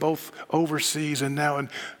happening both overseas and now in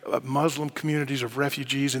Muslim communities of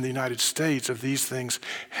refugees in the United States of these things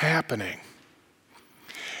happening.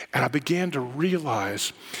 And I began to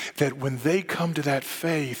realize that when they come to that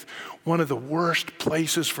faith, one of the worst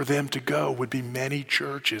places for them to go would be many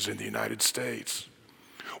churches in the United States.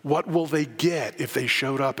 What will they get if they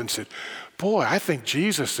showed up and said, boy, I think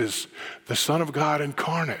Jesus is the Son of God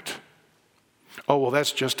incarnate? Oh, well,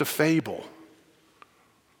 that's just a fable.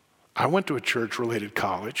 I went to a church-related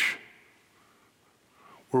college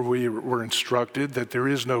where we were instructed that there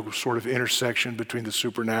is no sort of intersection between the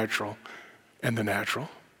supernatural and the natural.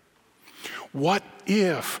 What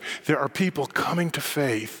if there are people coming to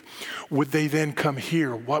faith? Would they then come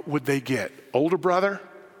here? What would they get? Older brother?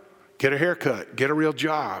 Get a haircut, get a real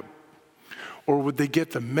job? Or would they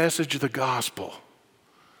get the message of the gospel?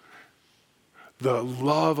 The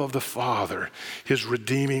love of the Father, his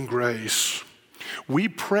redeeming grace. We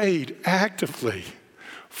prayed actively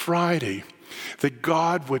Friday that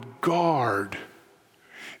God would guard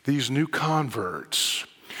these new converts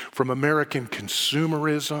from American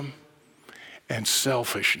consumerism and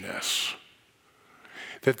selfishness.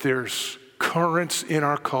 That there's currents in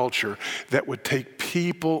our culture that would take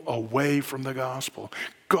people away from the gospel.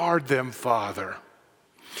 Guard them, Father.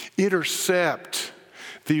 Intercept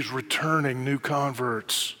these returning new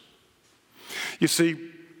converts. You see,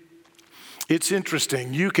 it's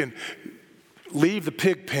interesting. You can leave the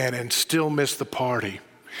pig pen and still miss the party.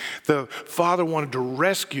 The father wanted to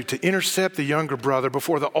rescue, to intercept the younger brother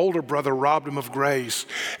before the older brother robbed him of grace.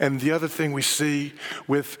 And the other thing we see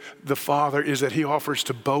with the father is that he offers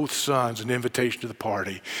to both sons an invitation to the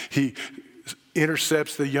party. He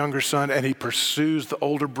intercepts the younger son and he pursues the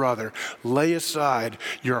older brother. Lay aside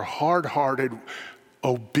your hard-hearted,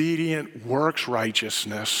 obedient works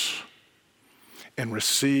righteousness and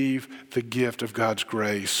receive the gift of God's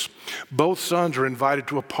grace. Both sons are invited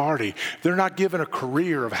to a party. They're not given a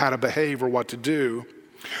career of how to behave or what to do.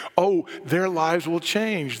 Oh, their lives will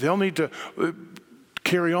change. They'll need to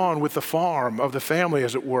carry on with the farm of the family,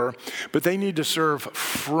 as it were, but they need to serve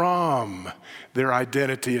from their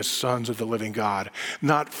identity as sons of the living God,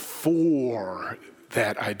 not for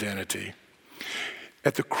that identity.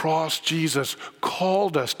 At the cross, Jesus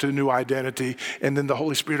called us to a new identity, and then the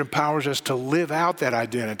Holy Spirit empowers us to live out that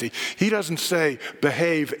identity. He doesn't say,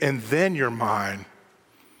 behave, and then you're mine.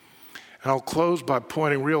 And I'll close by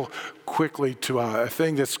pointing real quickly to a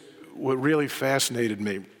thing that's what really fascinated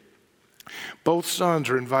me. Both sons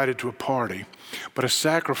are invited to a party, but a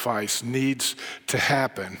sacrifice needs to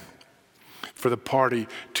happen for the party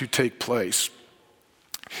to take place.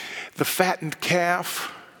 The fattened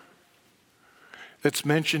calf that's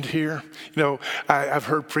mentioned here. You know, I've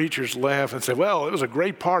heard preachers laugh and say, well, it was a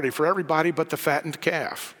great party for everybody but the fattened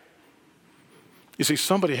calf. You see,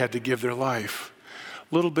 somebody had to give their life.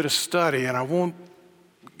 A little bit of study, and I won't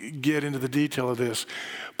get into the detail of this,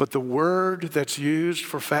 but the word that's used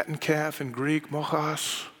for fattened calf in Greek,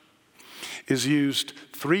 mochas, is used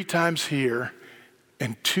 3 times here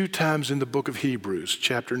and 2 times in the book of Hebrews,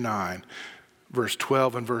 chapter 9, verse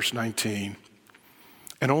 12 and verse 19.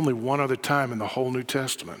 And only 1 other time in the whole New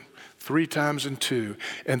Testament. 3 times and 2.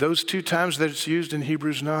 And those 2 times that it's used in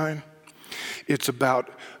Hebrews 9, it's about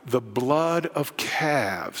the blood of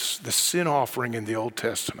calves, the sin offering in the Old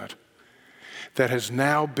Testament, that has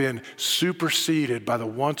now been superseded by the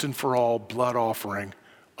once and for all blood offering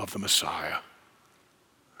of the Messiah.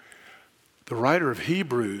 The writer of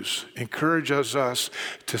Hebrews encourages us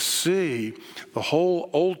to see the whole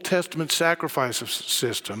Old Testament sacrifice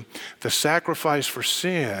system, the sacrifice for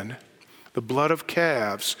sin, the blood of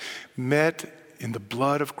calves, met in the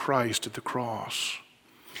blood of Christ at the cross.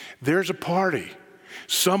 There's a party.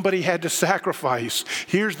 Somebody had to sacrifice.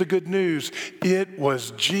 Here's the good news. It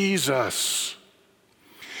was Jesus.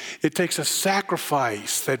 It takes a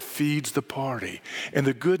sacrifice that feeds the party. And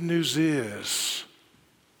the good news is,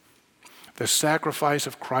 the sacrifice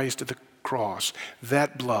of Christ at the cross,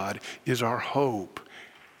 that blood is our hope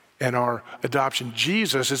and our adoption.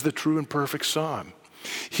 Jesus is the true and perfect Son.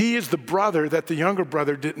 He is the brother that the younger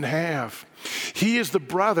brother didn't have. He is the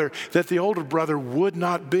brother that the older brother would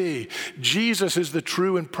not be. Jesus is the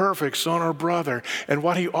true and perfect Son or brother, and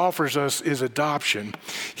what he offers us is adoption.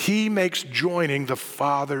 He makes joining the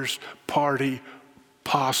Father's party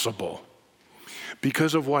possible.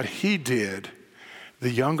 Because of what he did, the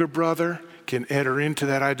younger brother can enter into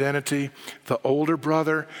that identity. The older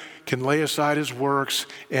brother can lay aside his works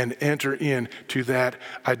and enter into that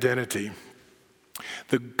identity.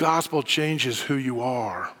 The gospel changes who you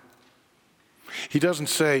are. He doesn't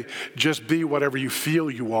say, just be whatever you feel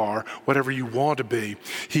you are, whatever you want to be.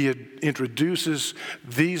 He introduces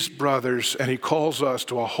these brothers and he calls us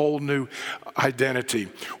to a whole new identity.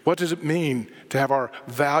 What does it mean to have our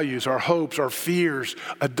values, our hopes, our fears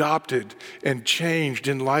adopted and changed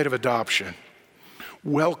in light of adoption?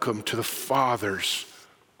 Welcome to the Father's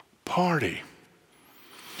party.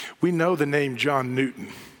 We know the name John Newton.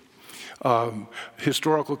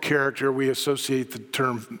 Historical character, we associate the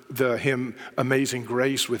term, the hymn Amazing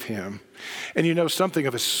Grace with him. And you know something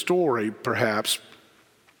of his story, perhaps.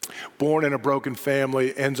 Born in a broken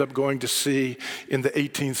family, ends up going to sea in the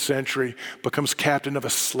 18th century, becomes captain of a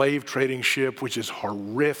slave trading ship, which is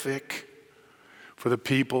horrific for the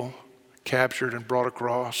people captured and brought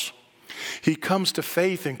across. He comes to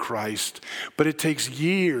faith in Christ, but it takes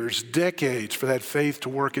years, decades for that faith to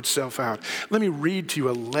work itself out. Let me read to you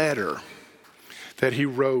a letter that he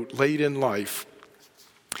wrote late in life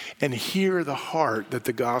and hear the heart that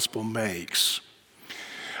the gospel makes.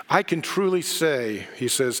 I can truly say, he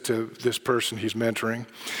says to this person he's mentoring,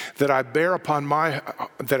 that I bear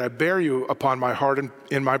you upon my heart and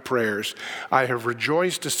in my prayers. I have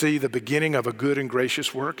rejoiced to see the beginning of a good and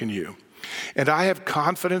gracious work in you. And I have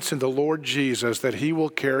confidence in the Lord Jesus that he will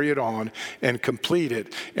carry it on and complete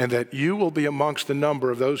it, and that you will be amongst the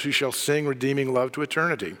number of those who shall sing redeeming love to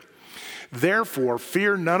eternity. Therefore,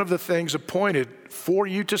 fear none of the things appointed for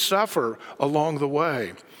you to suffer along the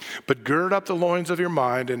way, but gird up the loins of your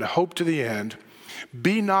mind and hope to the end.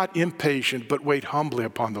 Be not impatient, but wait humbly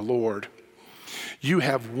upon the Lord. You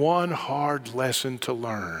have one hard lesson to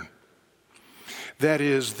learn. That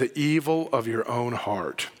is the evil of your own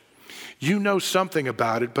heart. You know something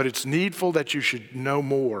about it, but it's needful that you should know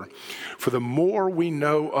more. For the more we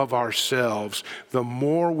know of ourselves, the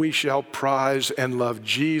more we shall prize and love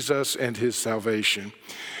Jesus and his salvation.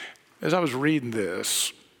 As I was reading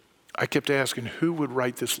this, I kept asking, who would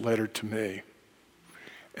write this letter to me?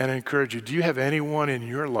 And I encourage you, do you have anyone in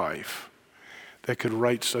your life that could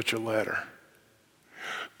write such a letter?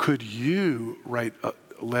 Could you write a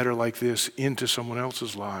letter like this into someone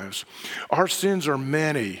else's lives? Our sins are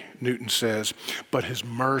many, Newton says, but his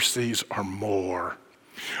mercies are more.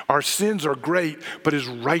 Our sins are great, but his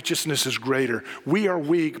righteousness is greater. We are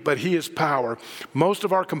weak, but he is power. Most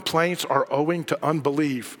of our complaints are owing to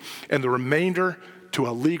unbelief, and the remainder to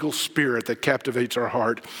a legal spirit that captivates our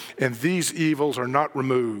heart. And these evils are not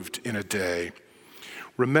removed in a day.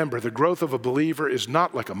 Remember, the growth of a believer is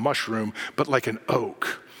not like a mushroom, but like an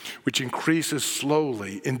oak, which increases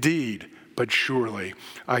slowly, indeed, but surely.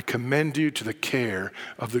 I commend you to the care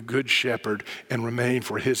of the Good Shepherd and remain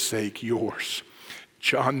for his sake yours.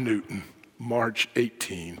 John Newton, March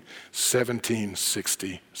 18,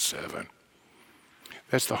 1767.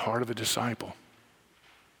 That's the heart of a disciple.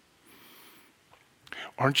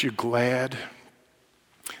 Aren't you glad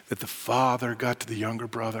that the father got to the younger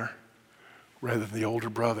brother rather than the older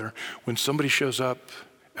brother? When somebody shows up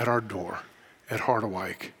at our door at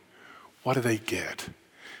Harderwyk, what do they get?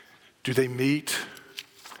 Do they meet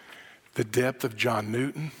the depth of John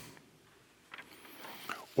Newton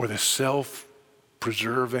or the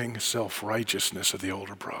self-preserving self-righteousness of the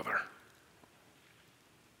older brother?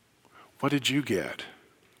 What did you get?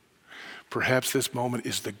 Perhaps this moment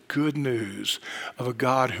is the good news of a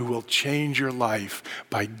God who will change your life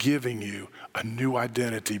by giving you a new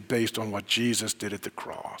identity based on what Jesus did at the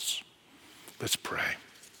cross. Let's pray.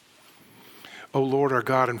 Oh Lord, our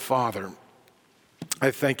God and Father,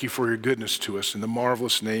 I thank you for your goodness to us in the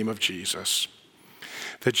marvelous name of Jesus,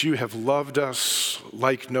 that you have loved us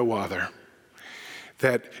like no other,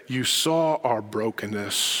 that you saw our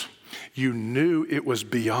brokenness, you knew it was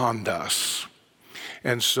beyond us,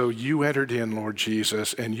 and so you entered in, Lord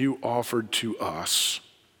Jesus, and you offered to us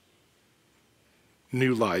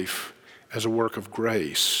new life as a work of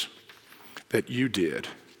grace that you did,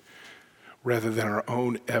 rather than our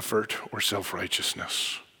own effort or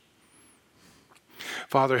self-righteousness.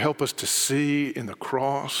 Father, help us to see in the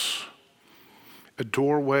cross a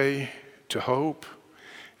doorway to hope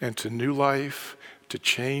and to new life, to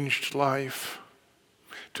changed life,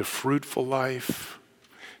 to fruitful life,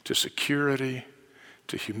 to security,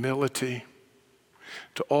 to humility,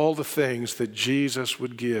 to all the things that Jesus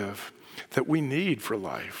would give that we need for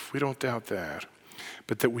life. We don't doubt that,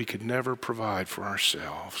 but that we could never provide for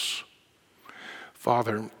ourselves.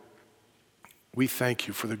 Father, we thank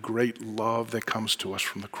you for the great love that comes to us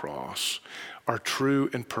from the cross, our true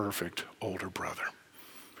and perfect older brother.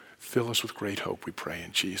 Fill us with great hope, we pray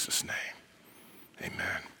in Jesus' name.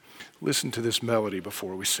 Amen. Listen to this melody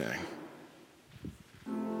before we sing.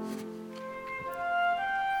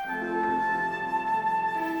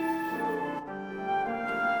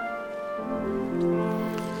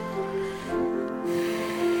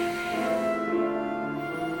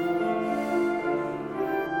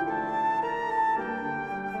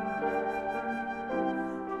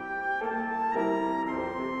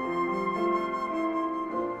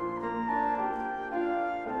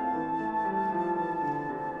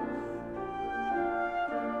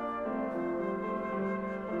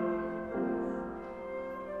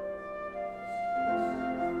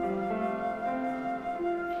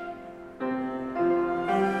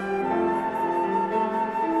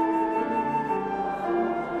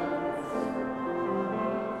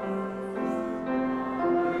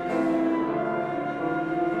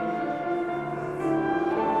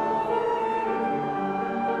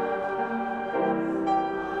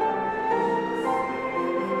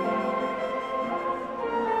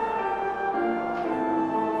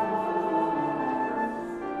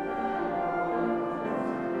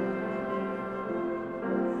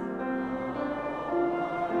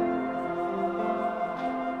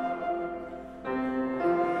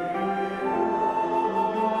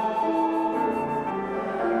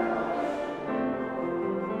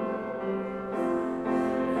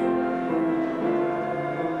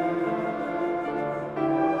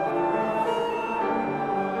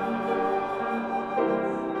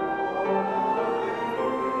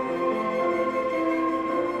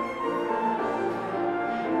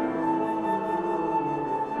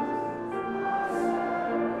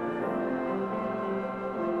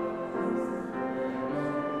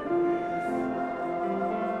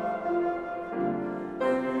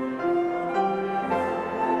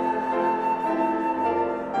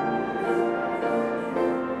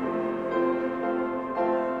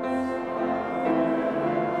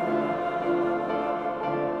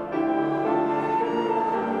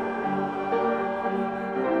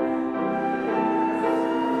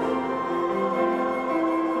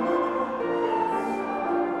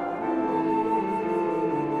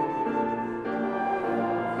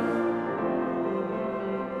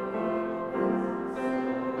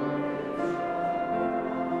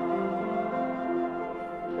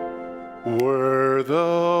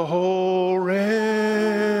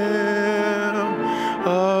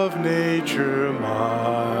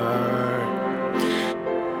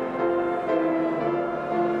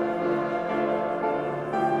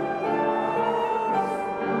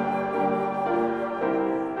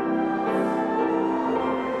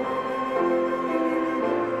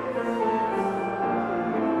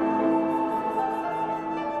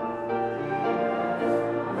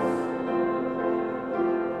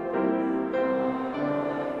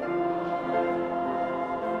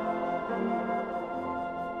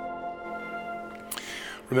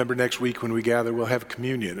 Remember, next week when we gather, we'll have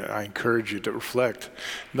communion. And I encourage you to reflect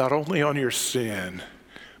not only on your sin,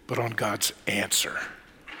 but on God's answer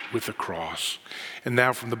with the cross. And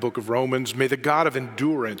now from the book of Romans, may the God of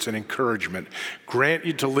endurance and encouragement grant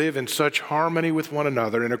you to live in such harmony with one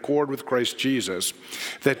another in accord with Christ Jesus,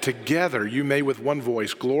 that together you may with one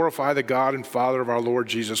voice glorify the God and Father of our Lord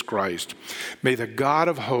Jesus Christ. May the God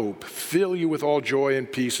of hope fill you with all joy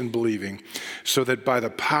and peace in believing, so that by the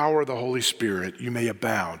power of the Holy Spirit you may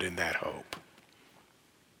abound in that hope.